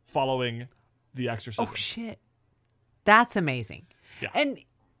following the exorcism. Oh, shit. That's amazing. Yeah. And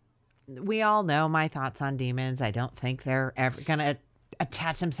we all know my thoughts on demons. I don't think they're ever going to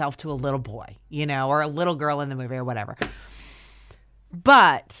attach themselves to a little boy, you know, or a little girl in the movie or whatever.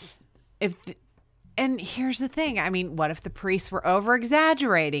 But and here's the thing. I mean, what if the priests were over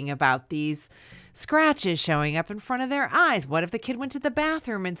exaggerating about these scratches showing up in front of their eyes? What if the kid went to the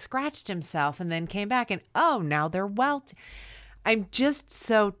bathroom and scratched himself and then came back and, oh, now they're I'm just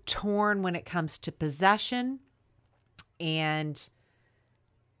so torn when it comes to possession and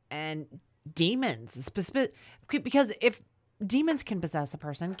demons. Because if demons can possess a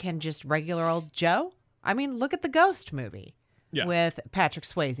person, can just regular old Joe? I mean, look at the Ghost movie with Patrick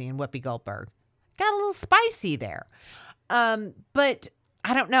Swayze and Whoopi Goldberg. Got a little spicy there. But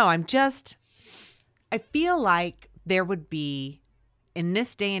I don't know. I feel like there would be, in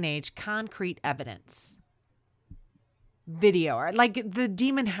this day and age, concrete evidence. Video, or like the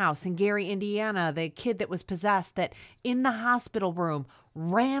demon house in Gary, Indiana, the kid that was possessed that in the hospital room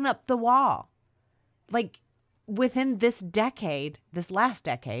ran up the wall. Like within this last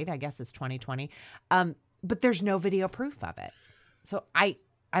decade, I guess it's 2020, but there's no video proof of it. So I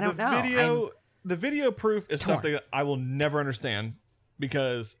don't know. The video proof is torn. something that I will never understand,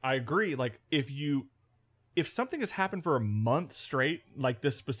 because I agree. Like if something has happened for a month straight, like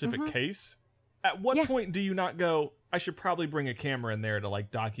this specific case, at what point do you not go, I should probably bring a camera in there to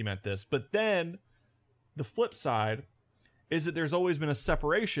like document this? But then the flip side is that there's always been a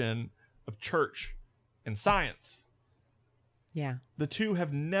separation of church and science. Yeah. The two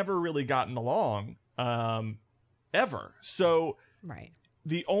have never really gotten along, ever. So Right.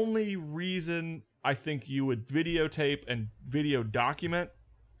 the only reason I think you would videotape and video document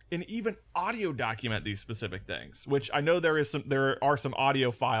and even audio document these specific things, which I know there are some audio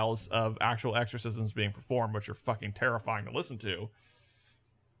files of actual exorcisms being performed, which are fucking terrifying to listen to.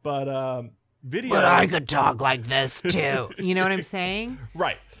 But video. But I could talk like this too. You know what I'm saying?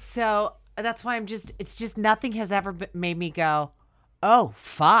 Right. So that's why it's just nothing has ever made me go, oh,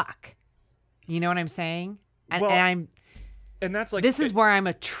 fuck. You know what I'm saying? And, Well, and that's like, this is where I'm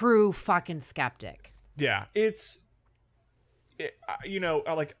a true fucking skeptic. yeah,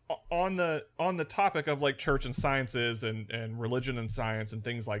 like on the topic of like church and sciences and religion and science and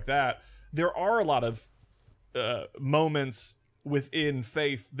things like that, there are a lot of moments within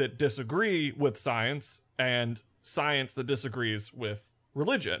faith that disagree with science and science that disagrees with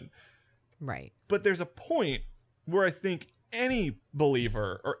religion. Right. But there's a point where I think any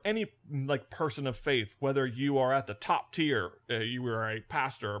believer or any like person of faith, whether you are at the top tier, you are a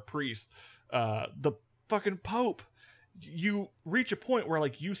pastor, a priest, the fucking Pope, you reach a point where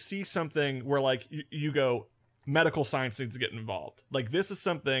like you see something where like you go, medical science needs to get involved. Like this is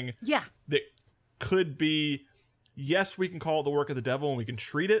something that could be, yes, we can call it the work of the devil and we can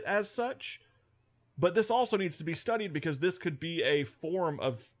treat it as such, but this also needs to be studied because this could be a form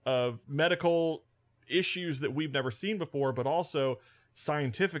of medical issues that we've never seen before, but also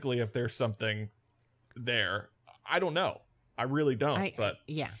scientifically, if there's something there, I don't know. I really don't. I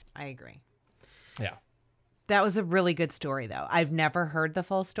agree. Yeah. That was a really good story, though. I've never heard the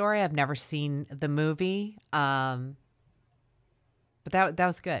full story. I've never seen the movie. But that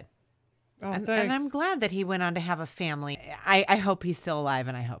was good. Oh, and thanks. I'm glad that he went on to have a family. I hope he's still alive,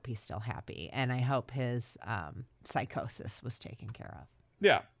 and I hope he's still happy, and I hope his psychosis was taken care of.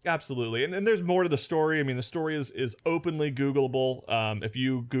 Yeah, absolutely. And there's more to the story. I mean, the story is openly Googleable. If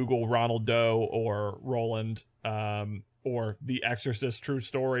you Google Ronald Doe or Roland or The Exorcist True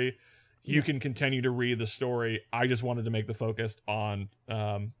Story, you can continue to read the story. I just wanted to make the focus on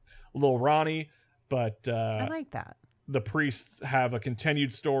Lil Ronnie, but I like that. The priests have a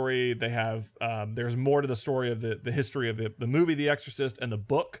continued story. They have there's more to the story of the history of the movie The Exorcist and the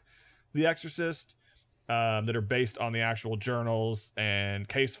book The Exorcist that are based on the actual journals and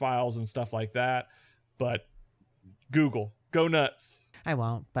case files and stuff like that. But Google, go nuts. I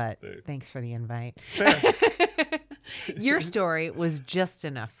won't, but thanks for the invite. Fair. Your story was just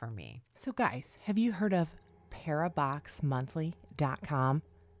enough for me. So guys, have you heard of paraboxmonthly.com?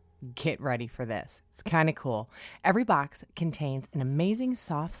 Get ready for this. It's kind of cool. Every box contains an amazing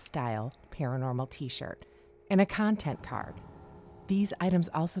soft style paranormal t-shirt and a content card. These items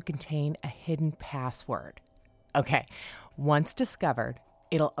also contain a hidden password. Okay, once discovered,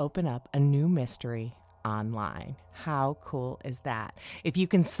 it'll open up a new mystery online. How cool is that? If you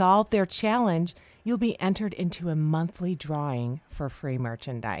can solve their challenge, you'll be entered into a monthly drawing for free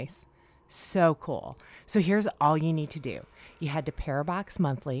merchandise. So cool. So here's all you need to do. You head to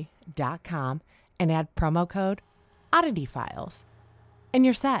paraboxmonthly.com and add promo code OddityFiles. And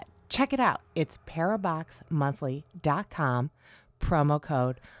you're set. Check it out. It's paraboxmonthly.com, promo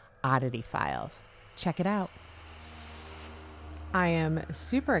code OddityFiles. Check it out. I am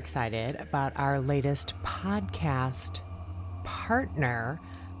super excited about our latest podcast partner,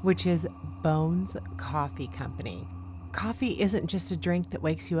 which is Bones Coffee Company. Coffee isn't just a drink that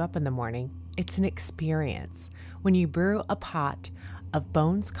wakes you up in the morning. It's an experience. When you brew a pot of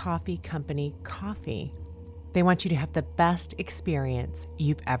Bones Coffee Company coffee, they want you to have the best experience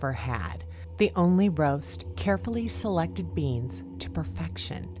you've ever had. They only roast carefully selected beans to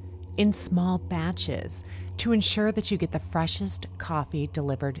perfection in small batches to ensure that you get the freshest coffee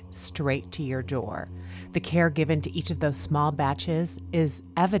delivered straight to your door. The care given to each of those small batches is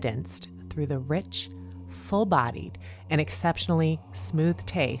evidenced through the rich, full-bodied, and exceptionally smooth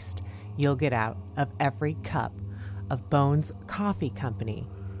taste you'll get out of every cup of Bones Coffee Company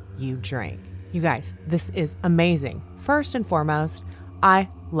you drink. You guys, this is amazing. First and foremost, I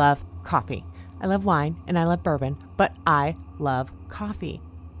love coffee. I love wine and I love bourbon, but I love coffee.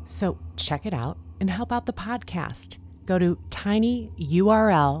 So check it out and help out the podcast. Go to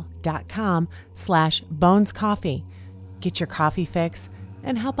tinyurl.com/bonescoffee. Get your coffee fix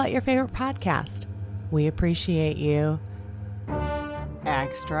and help out your favorite podcast. We appreciate you.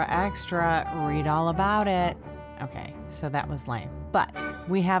 Extra, extra, read all about it. Okay, so that was lame. But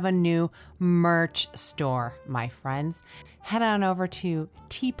we have a new merch store, my friends. Head on over to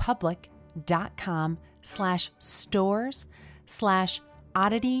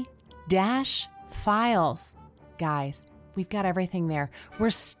tpublic.com/stores/oddity-files. Guys, we've got everything there.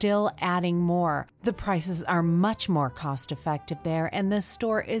 We're still adding more. The prices are much more cost effective there, and the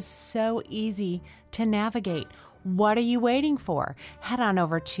store is so easy to navigate. What are you waiting for? Head on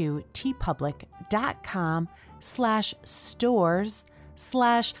over to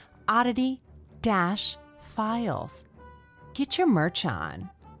tpublic.com/stores/oddity-files. Get your merch on.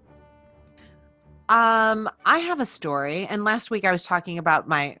 I have a story, and last week I was talking about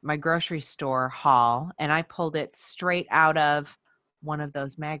my grocery store haul, and I pulled it straight out of one of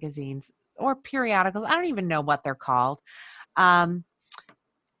those magazines or periodicals. I don't even know what they're called.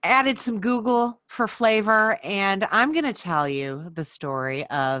 Added some Google for flavor, and I'm going to tell you the story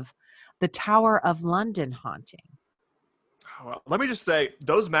of the Tower of London haunting. Well, let me just say,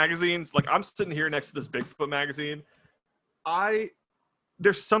 those magazines, like I'm sitting here next to this Bigfoot magazine.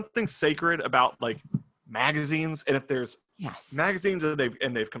 There's something sacred about like magazines, and if there's magazines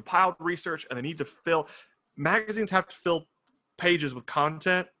and they've compiled research and they need to magazines have to fill pages with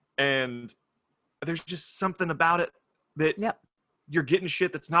content, and there's just something about it that you're getting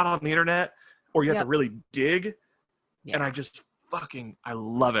shit that's not on the internet, or you have to really dig. And I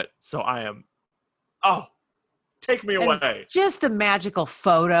love it. So take me away. Just the magical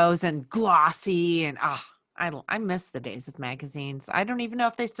photos and glossy, and I miss the days of magazines. I don't even know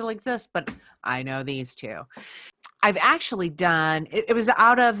if they still exist, but I know these two. I've actually done, it was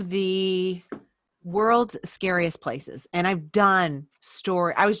out of the world's scariest places. And I've done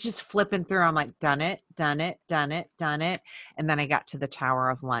I was just flipping through. I'm like, done it. And then I got to the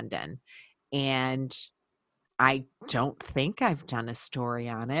Tower of London, and I don't think I've done a story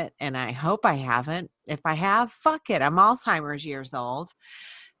on it, and I hope I haven't. If I have, fuck it. I'm Alzheimer's years old.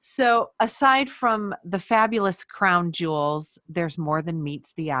 So aside from the fabulous crown jewels, there's more than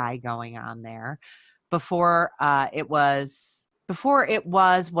meets the eye going on there. Before it was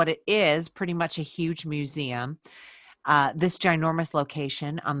what it is, pretty much a huge museum. This ginormous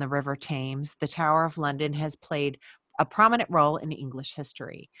location on the River Thames, the Tower of London has played a prominent role in English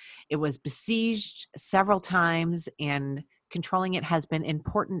history. It was besieged several times, and controlling it has been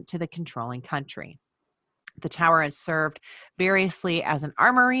important to the controlling country. The tower has served variously as an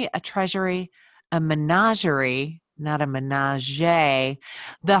armory, a treasury, a menagerie, not a menage,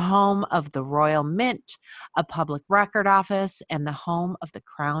 the home of the Royal Mint, a public record office, and the home of the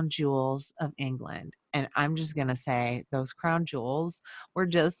crown jewels of England. And I'm just going to say those crown jewels were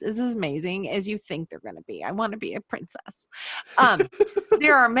just as amazing as you think they're going to be. I want to be a princess.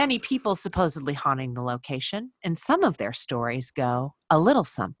 There are many people supposedly haunting the location, and some of their stories go a little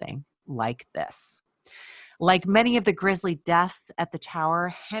something like this. Like many of the grisly deaths at the tower,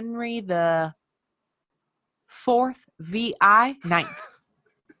 Henry the Fourth, Ninth.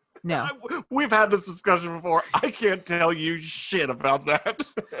 No. We've had this discussion before. I can't tell you shit about that.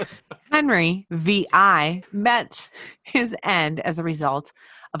 Henry VI met his end as a result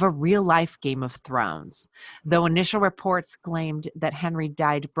of a real-life Game of Thrones. Though initial reports claimed that Henry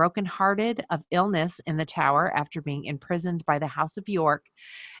died brokenhearted of illness in the tower after being imprisoned by the House of York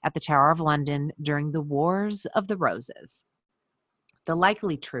at the Tower of London during the Wars of the Roses. The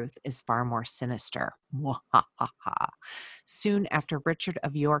likely truth is far more sinister. Soon after Richard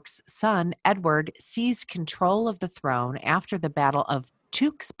of York's son, Edward, seized control of the throne after the Battle of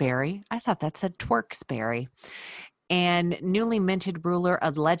Tewkesbury, I thought that said Twerksbury, and newly minted ruler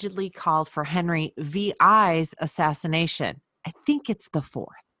allegedly called for Henry VI's assassination. I think it's the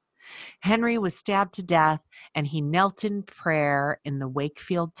fourth. Henry was stabbed to death, and he knelt in prayer in the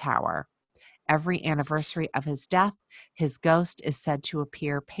Wakefield Tower. Every anniversary of his death, his ghost is said to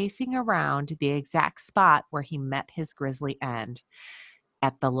appear pacing around the exact spot where he met his grisly end.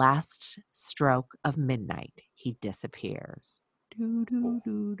 At the last stroke of midnight, he disappears. Do, do,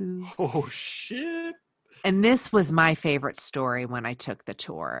 do, do. Oh shit. And this was my favorite story when I took the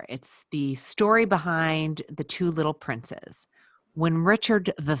tour. It's the story behind the two little princes. When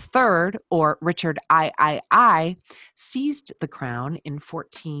Richard III, or Richard III, seized the crown in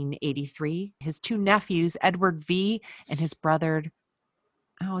 1483, his two nephews, Edward V and his brother,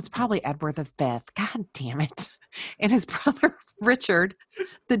 it's probably Edward V, God damn it, and his brother Richard,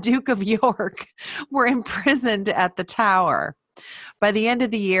 the Duke of York, were imprisoned at the Tower. By the end of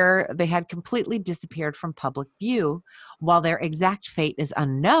the year, they had completely disappeared from public view. While their exact fate is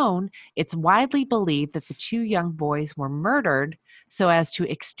unknown, it's widely believed that the two young boys were murdered so as to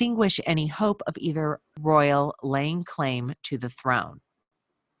extinguish any hope of either royal laying claim to the throne.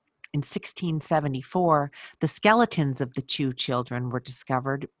 In 1674, the skeletons of the two children were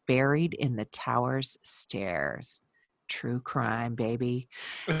discovered buried in the tower's stairs. True crime, baby.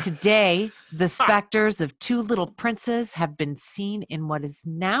 Today, the specters of two little princes have been seen in what is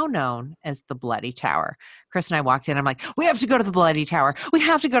now known as the Bloody Tower. Chris and I walked in. I'm like, we have to go to the Bloody Tower. We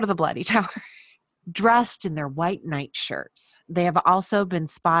have to go to the Bloody Tower. Dressed in their white nightshirts. They have also been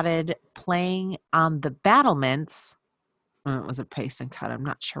spotted playing on the battlements. It was a paste and cut. I'm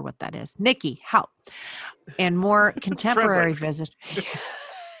not sure what that is. Nikki, help. And more contemporary visitors.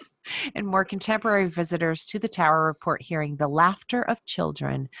 And more contemporary visitors to the tower report hearing the laughter of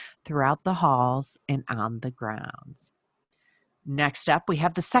children throughout the halls and on the grounds. Next up, we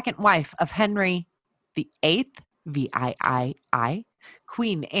have the second wife of Henry VIII, VIII.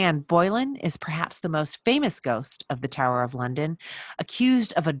 Queen Anne Boleyn is perhaps the most famous ghost of the Tower of London,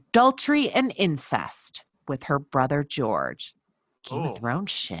 accused of adultery and incest with her brother George. Game of Thrones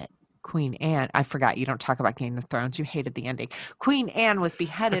shit. Queen Anne, I forgot you don't talk about Game of Thrones. You hated the ending. Queen Anne was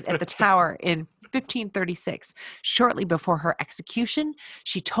beheaded at the Tower in 1536. Shortly before her execution,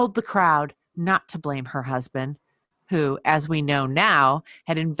 she told the crowd not to blame her husband, who, as we know now,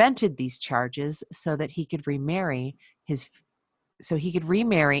 had invented these charges so that he could remarry in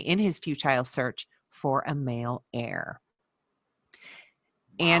his futile search for a male heir.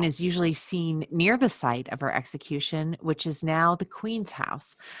 Anne is usually seen near the site of her execution, which is now the Queen's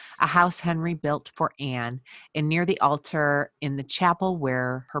house, a house Henry built for Anne, and near the altar in the chapel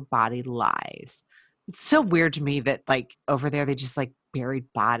where her body lies. It's so weird to me that, like, over there they just, like,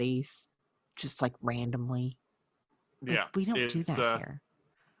 buried bodies just, like, randomly. Like, Yeah. we don't do that here.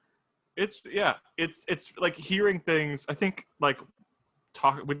 It's like hearing things. I think, like,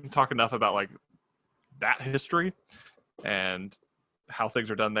 we didn't talk enough about, like, that history and how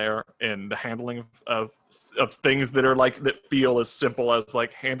things are done there, and the handling of things that are like that feel as simple as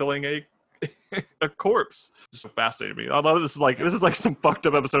like handling a corpse. It's so fascinating to me. I love this. This is like some fucked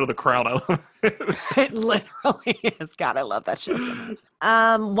up episode of The Crown. I love it. It literally is. God, I love that show so much.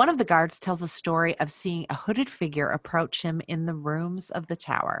 One of the guards tells a story of seeing a hooded figure approach him in the rooms of the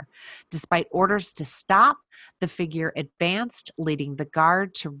tower. Despite orders to stop, the figure advanced, leading the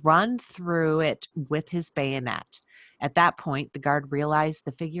guard to run through it with his bayonet. At that point, the guard realized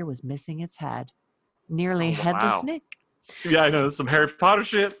the figure was missing its head. Nearly headless Nick. Yeah, I know. This is some Harry Potter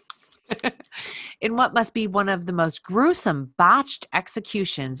shit. In what must be one of the most gruesome botched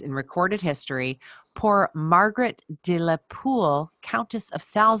executions in recorded history, poor Margaret de la Pole, Countess of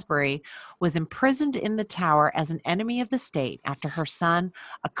Salisbury, was imprisoned in the Tower as an enemy of the state after her son,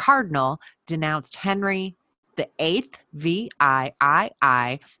 a cardinal, denounced Henry VIII,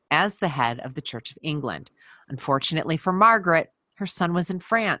 VIII, as the head of the Church of England. Unfortunately for Margaret, her son was in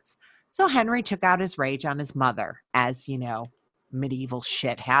France, so Henry took out his rage on his mother, as, you know, medieval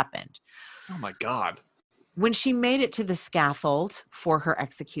shit happened. Oh my God. When she made it to the scaffold for her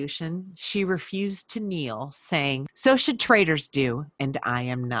execution, she refused to kneel, saying, "So should traitors do, and I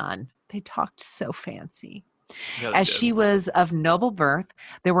am none." They talked so fancy. Yeah, As she was of noble birth,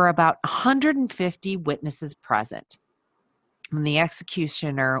 there were about 150 witnesses present. When the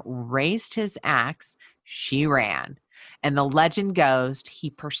executioner raised his axe, she ran. And the legend goes he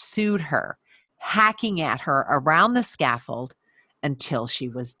pursued her, hacking at her around the scaffold until she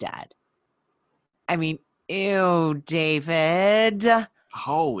was dead. I mean, ew, David.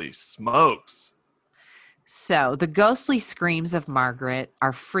 Holy smokes. So the ghostly screams of Margaret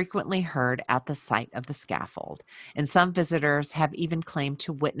are frequently heard at the site of the scaffold, and some visitors have even claimed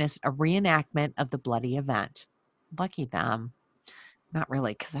to witness a reenactment of the bloody event. Lucky them. Not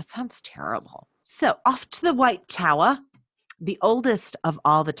really, because that sounds terrible. So off to the White Tower, the oldest of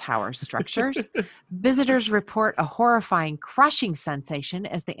all the tower's structures. Visitors report a horrifying crushing sensation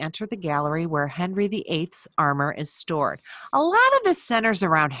as they enter the gallery where Henry VIII's armor is stored. A lot of this centers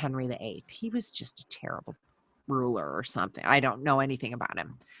around Henry VIII. He was just a terrible ruler or something. I don't know anything about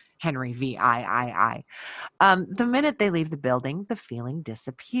him. Henry VIII. The minute they leave the building, the feeling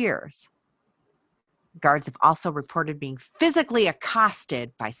disappears. Guards have also reported being physically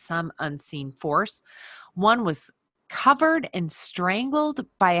accosted by some unseen force. One was covered and strangled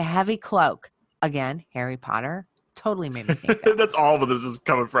by a heavy cloak. Again, Harry Potter. Totally made me think that. That's all where this is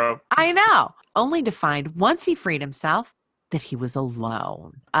coming from. I know. Only to find, once he freed himself, that he was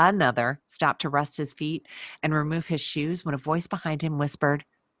alone. Another stopped to rest his feet and remove his shoes when a voice behind him whispered,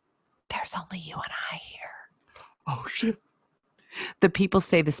 "There's only you and I here." Oh, shit. The people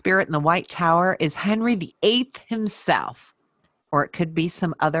say the spirit in the White Tower is Henry VIII himself. Or it could be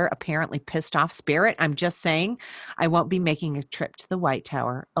some other apparently pissed off spirit. I'm just saying I won't be making a trip to the White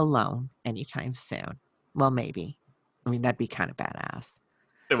Tower alone anytime soon. Well, maybe. I mean, that'd be kind of badass.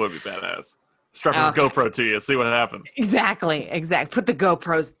 It would be badass. Strap a GoPro to you, see what happens. Exactly. Put the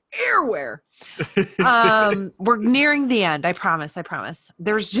GoPros everywhere. We're nearing the end. I promise.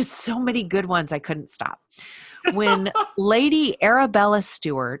 There's just so many good ones I couldn't stop. When Lady Arabella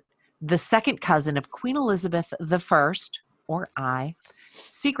Stuart, the second cousin of Queen Elizabeth I, or I,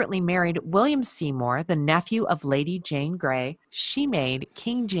 secretly married William Seymour, the nephew of Lady Jane Grey, she made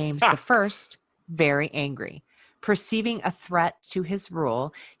King James I very angry. Perceiving a threat to his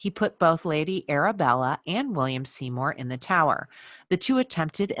rule, he put both Lady Arabella and William Seymour in the Tower. The two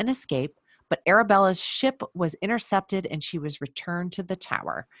attempted an escape, but Arabella's ship was intercepted and she was returned to the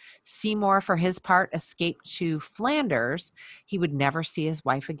Tower. Seymour, for his part, escaped to Flanders. He would never see his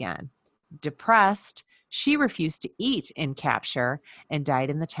wife again. Depressed, she refused to eat in capture and died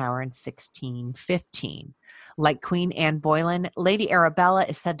in the Tower in 1615. Like Queen Anne Boleyn, Lady Arabella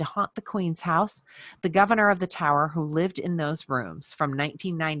is said to haunt the Queen's house. The governor of the Tower, who lived in those rooms from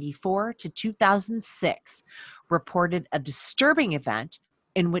 1994 to 2006, reported a disturbing event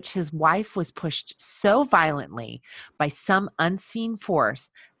in which his wife was pushed so violently by some unseen force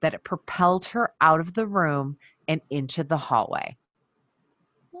that it propelled her out of the room and into the hallway.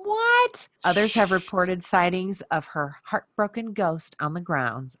 What? Others have reported sightings of her heartbroken ghost on the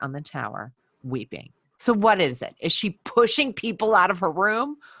grounds on the Tower, weeping. So what is it? Is she pushing people out of her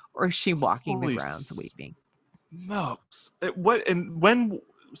room, or is she walking the grounds weeping? Smokes. What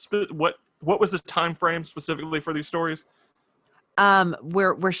was the time frame specifically for these stories?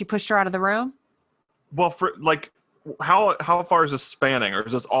 Where she pushed her out of the room? Well, for like, how far is this spanning, or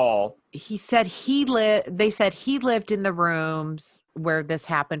is this all? He said they said he lived in the rooms where this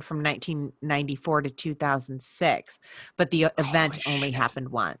happened from 1994 to 2006, but the event only happened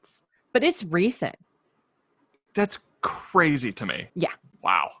once. But it's recent. That's crazy to me. Yeah.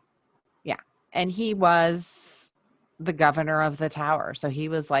 Wow. Yeah. And he was the governor of the Tower. So he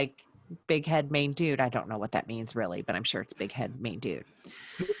was like big head main dude. I don't know what that means really, but I'm sure it's big head main dude.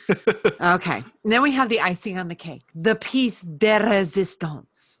 Okay. And then we have the icing on the cake. The piece de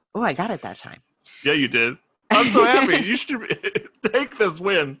resistance. Oh, I got it that time. Yeah, you did. I'm so happy. You should take this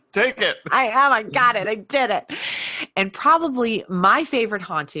win. Take it. I am. I got it. I did it. And probably my favorite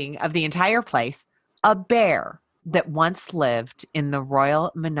haunting of the entire place, a bear that once lived in the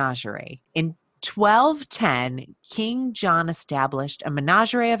royal menagerie. In 1210, King John established a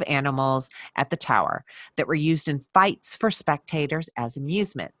menagerie of animals at the Tower that were used in fights for spectators as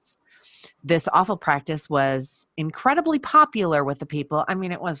amusements. This awful practice was incredibly popular with the people. I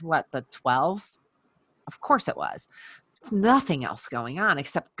mean, it was the 12s? Of course it was. There's nothing else going on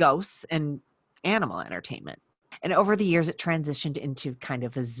except ghosts and animal entertainment. And over the years, it transitioned into kind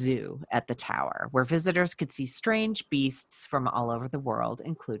of a zoo at the Tower, where visitors could see strange beasts from all over the world,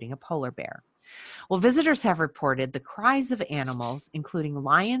 including a polar bear. Well, visitors have reported the cries of animals, including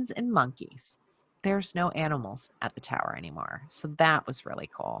lions and monkeys. There's no animals at the Tower anymore, so that was really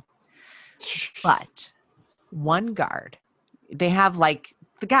cool. But one guard, they have like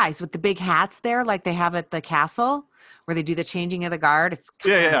the guys with the big hats there, like they have at the castle, where they do the changing of the guard. It's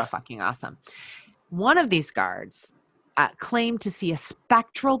kind of fucking awesome. One of these guards claimed to see a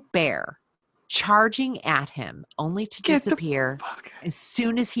spectral bear charging at him, only to disappear as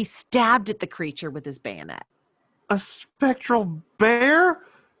soon as he stabbed at the creature with his bayonet. A spectral bear?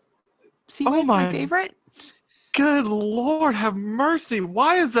 See why it's my favorite? Good Lord, have mercy.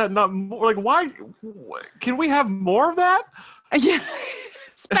 Why is that not more? Like, why? Can we have more of that? Yeah.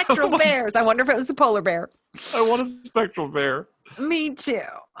 Spectral bears. I wonder if it was the polar bear. I want a spectral bear. Me too.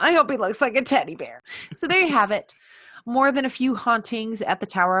 I hope he looks like a teddy bear. So there you have it. More than a few hauntings at the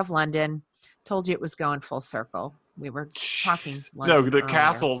Tower of London. Told you it was going full circle. We were talking London No, the earlier.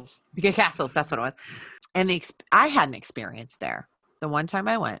 castles. The castles, that's what it was. And I had an experience there the one time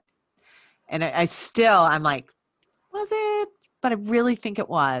I went. And I'm like, was it but I really think it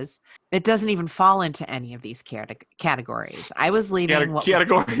was. It doesn't even fall into any of these categories. I was leaving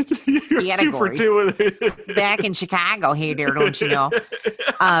Categories. You're 2 for 2 with it. back in Chicago. Hey there, don't you know?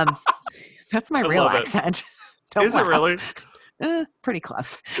 That's my real love it. accent. Don't Is it laugh. really? Pretty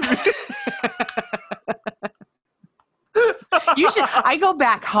close. I go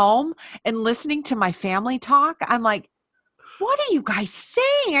back home and listening to my family talk, I'm like, what are you guys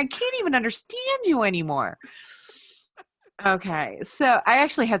saying? I can't even understand you anymore. Okay. So I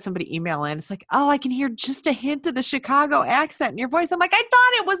actually had somebody email in. It's like, oh, I can hear just a hint of the Chicago accent in your voice. I'm like, I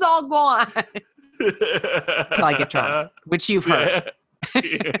thought it was all gone. Until I get drunk, which you've heard.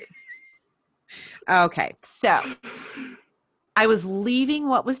 Yeah. Okay. So I was leaving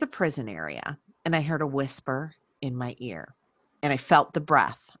what was the prison area, and I heard a whisper in my ear, and I felt the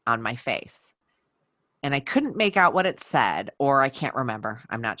breath on my face, and I couldn't make out what it said, or I can't remember.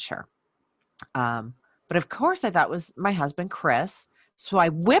 I'm not sure. But of course I thought it was my husband, Chris. So I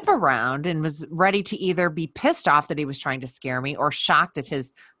whip around and was ready to either be pissed off that he was trying to scare me or shocked at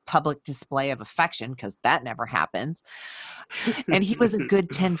his public display of affection, because that never happens. And he was a good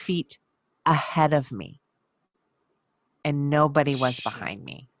 10 feet ahead of me, and nobody was behind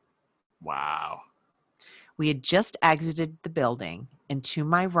me. Wow. We had just exited the building, and to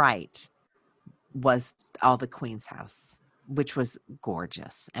my right was all the Queen's house, which was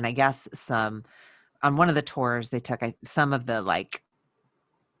gorgeous. And I guess on one of the tours they took, some of the like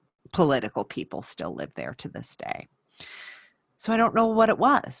political people still live there to this day. So I don't know what it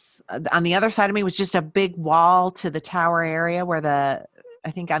was. On the other side of me was just a big wall to the tower area where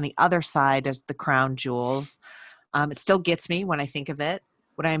I think on the other side is the crown jewels. It still gets me when I think of it.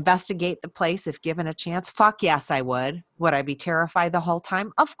 Would I investigate the place if given a chance? Fuck yes, I would. Would I be terrified the whole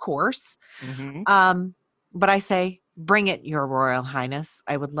time? Of course. Mm-hmm. But I say, bring it, Your Royal Highness.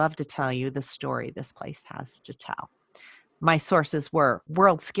 I would love to tell you the story this place has to tell. My sources were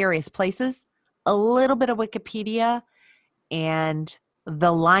World's Scariest Places, a little bit of Wikipedia, and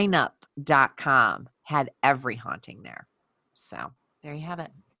thelineup.com had every haunting there. So there you have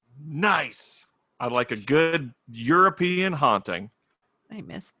it. Nice. I'd like a good European haunting. I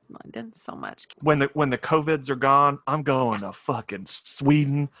miss London so much. When the COVIDs are gone, I'm going to fucking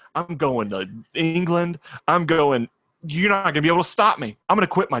Sweden. I'm going to England. You're not going to be able to stop me. I'm going to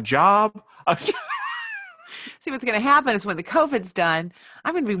quit my job. See, what's going to happen is when the COVID's done,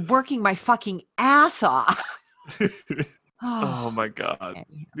 I'm going to be working my fucking ass off. Oh my God.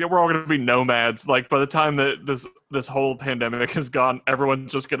 Yeah, we're all going to be nomads. Like by the time that this whole pandemic is gone,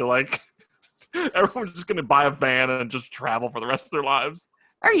 everyone's just going to buy a van and just travel for the rest of their lives.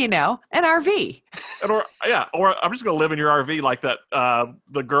 Or, an RV. Or I'm just going to live in your RV like that,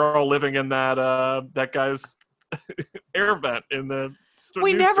 the girl living in that guy's air vent in the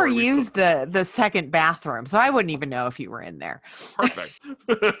We never used the second bathroom, so I wouldn't even know if you were in there. Perfect.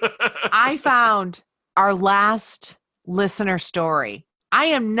 I found our last listener story. I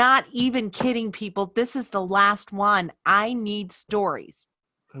am not even kidding, people. This is the last one. I need stories.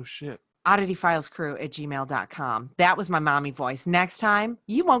 Oh, shit. oddityfilescrew@gmail.com. That was my mommy voice. Next time,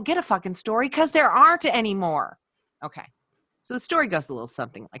 you won't get a fucking story because there aren't any more. Okay. So the story goes a little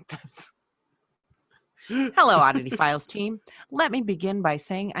something like this. Hello, Oddity Files team. Let me begin by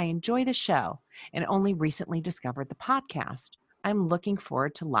saying I enjoy the show and only recently discovered the podcast. I'm looking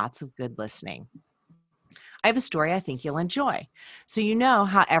forward to lots of good listening. I have a story I think you'll enjoy. So you know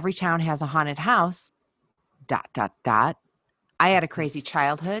how every town has a haunted house, ... I had a crazy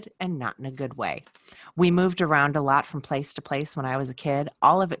childhood, and not in a good way. We moved around a lot from place to place when I was a kid,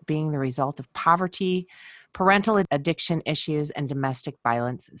 all of it being the result of poverty, parental addiction issues, and domestic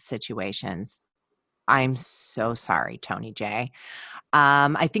violence situations. I'm so sorry, Tony J.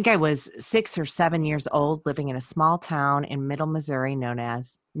 I think I was 6 or 7 years old, living in a small town in middle Missouri known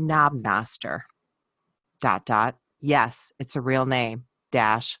as Knobnoster. ... Yes, it's a real name.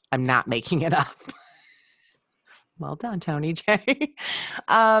 I'm not making it up. Well done, Tony J.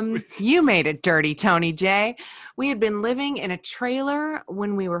 You made it dirty, Tony J. We had been living in a trailer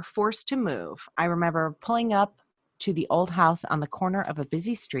when we were forced to move. I remember pulling up to the old house on the corner of a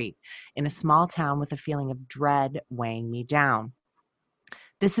busy street in a small town with a feeling of dread weighing me down.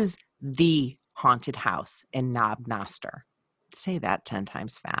 This is the haunted house in Knobnoster. Say that 10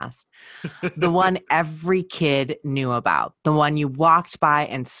 times fast. The one every kid knew about. The one you walked by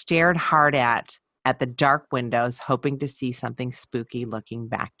and stared hard at the dark windows, hoping to see something spooky looking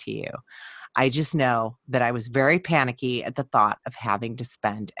back to you. I just know that I was very panicky at the thought of having to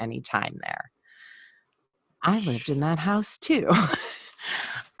spend any time there. I lived in that house too.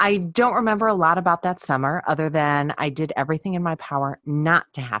 I don't remember a lot about that summer other than I did everything in my power not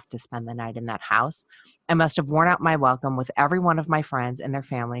to have to spend the night in that house. I must have worn out my welcome with every one of my friends and their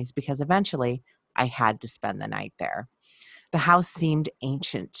families because eventually I had to spend the night there. The house seemed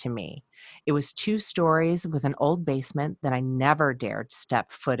ancient to me. It was 2 stories with an old basement that I never dared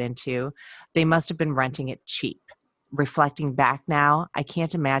step foot into. They must have been renting it cheap. Reflecting back now, I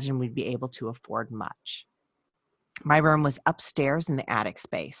can't imagine we'd be able to afford much. My room was upstairs in the attic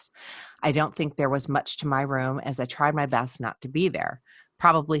space. I don't think there was much to my room as I tried my best not to be there.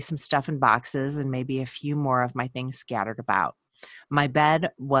 Probably some stuff in boxes and maybe a few more of my things scattered about. My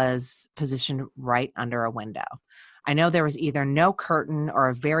bed was positioned right under a window. I know there was either no curtain or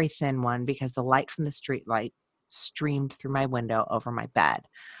a very thin one because the light from the street light streamed through my window over my bed.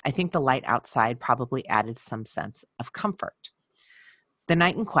 I think the light outside probably added some sense of comfort. The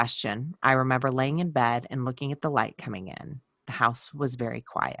night in question, I remember laying in bed and looking at the light coming in. The house was very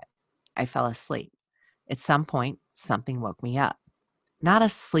quiet. I fell asleep. At some point, something woke me up. Not a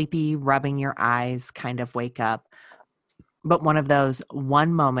sleepy, rubbing your eyes kind of wake up, but one of those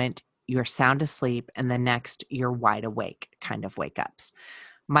one moment you're sound asleep and the next you're wide awake kind of wake ups.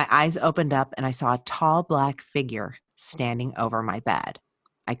 My eyes opened up and I saw a tall black figure standing over my bed.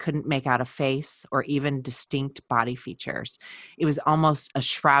 I couldn't make out a face or even distinct body features. It was almost a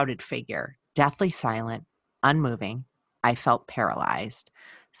shrouded figure, deathly silent, unmoving. I felt paralyzed.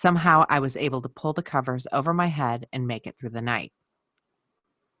 Somehow I was able to pull the covers over my head and make it through the night.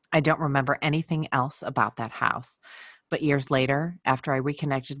 I don't remember anything else about that house. But years later, after I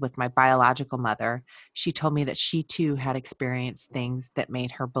reconnected with my biological mother, she told me that she too had experienced things that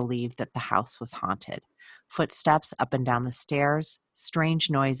made her believe that the house was haunted. Footsteps up and down the stairs, strange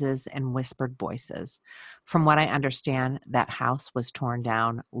noises, and whispered voices. From what I understand, that house was torn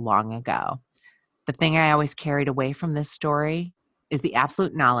down long ago. The thing I always carried away from this story is the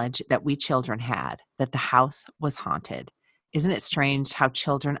absolute knowledge that we children had that the house was haunted. Isn't it strange how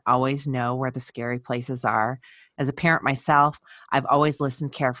children always know where the scary places are? As a parent myself, I've always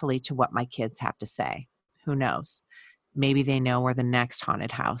listened carefully to what my kids have to say. Who knows? Maybe they know where the next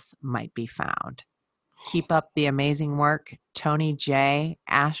haunted house might be found. Keep up the amazing work, Tony J.,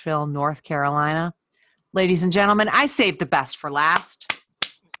 Asheville, North Carolina. Ladies and gentlemen, I saved the best for last.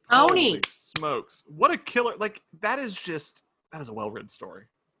 Tony! Holy smokes. What a killer. Like, that is a well-written story.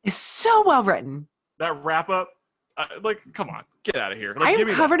 It's so well written. That wrap-up, come on, get out of here. Like, I'm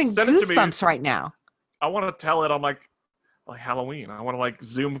covered in goosebumps right now. I want to tell it on, like Halloween. I want to,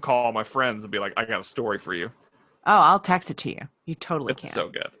 Zoom call my friends and be like, I got a story for you. Oh, I'll text it to you. You totally can. It's so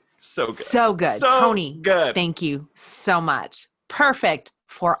good. So good. So good. So Tony, good. Thank you so much. Perfect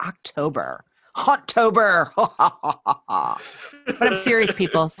for October. Hottober. But I'm serious,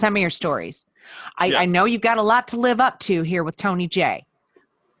 people. Send me your stories. I know you've got a lot to live up to here with Tony J,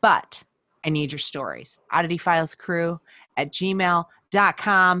 but I need your stories.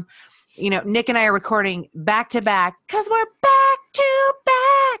 oddityfilescrew@gmail.com. You know, Nick and I are recording back to back because we're back to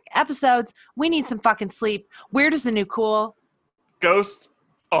back episodes. We need some fucking sleep. Weird is the new cool. Ghost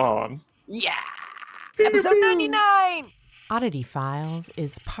on. Yeah. Episode 99. Oddity Files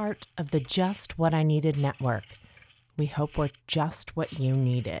is part of the Just What I Needed network. We hope we're just what you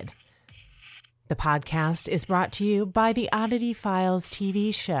needed. The podcast is brought to you by the Oddity Files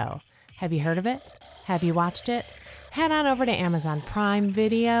TV show. Have you heard of it? Have you watched it? Head on over to Amazon Prime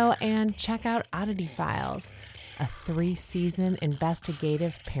Video and check out Oddity Files, a 3-season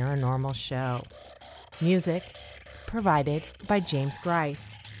investigative paranormal show. Music provided by James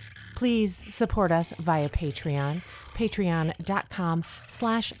Grice. Please support us via Patreon,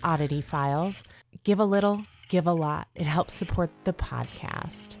 patreon.com/oddityfiles. Give a little, give a lot. It helps support the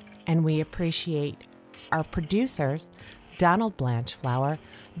podcast. And we appreciate our producers, Donald Blanchflower,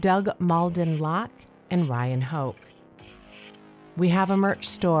 Doug Malden-Locke, and Ryan Hoke. We have a merch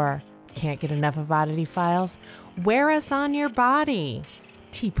store. Can't get enough of Oddity Files? Wear us on your body.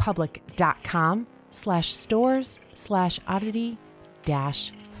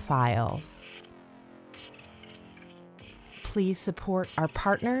 tpublic.com/stores/oddity-files. Please support our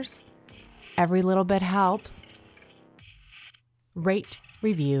partners. Every little bit helps. Rate,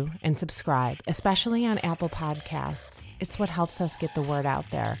 review, and subscribe, especially on Apple Podcasts. It's what helps us get the word out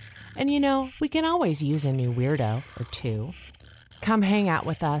there. And you know, we can always use a new weirdo or two. Come hang out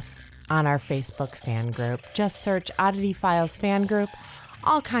with us on our Facebook fan group. Just search Oddity Files fan group.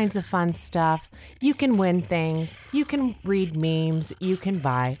 All kinds of fun stuff. You can win things. You can read memes. You can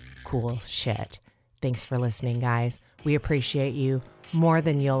buy cool shit. Thanks for listening, guys. We appreciate you more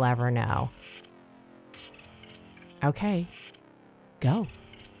than you'll ever know. Okay, go.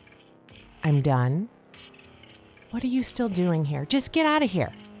 I'm done. What are you still doing here? Just get out of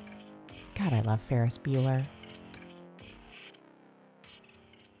here. God, I love Ferris Bueller.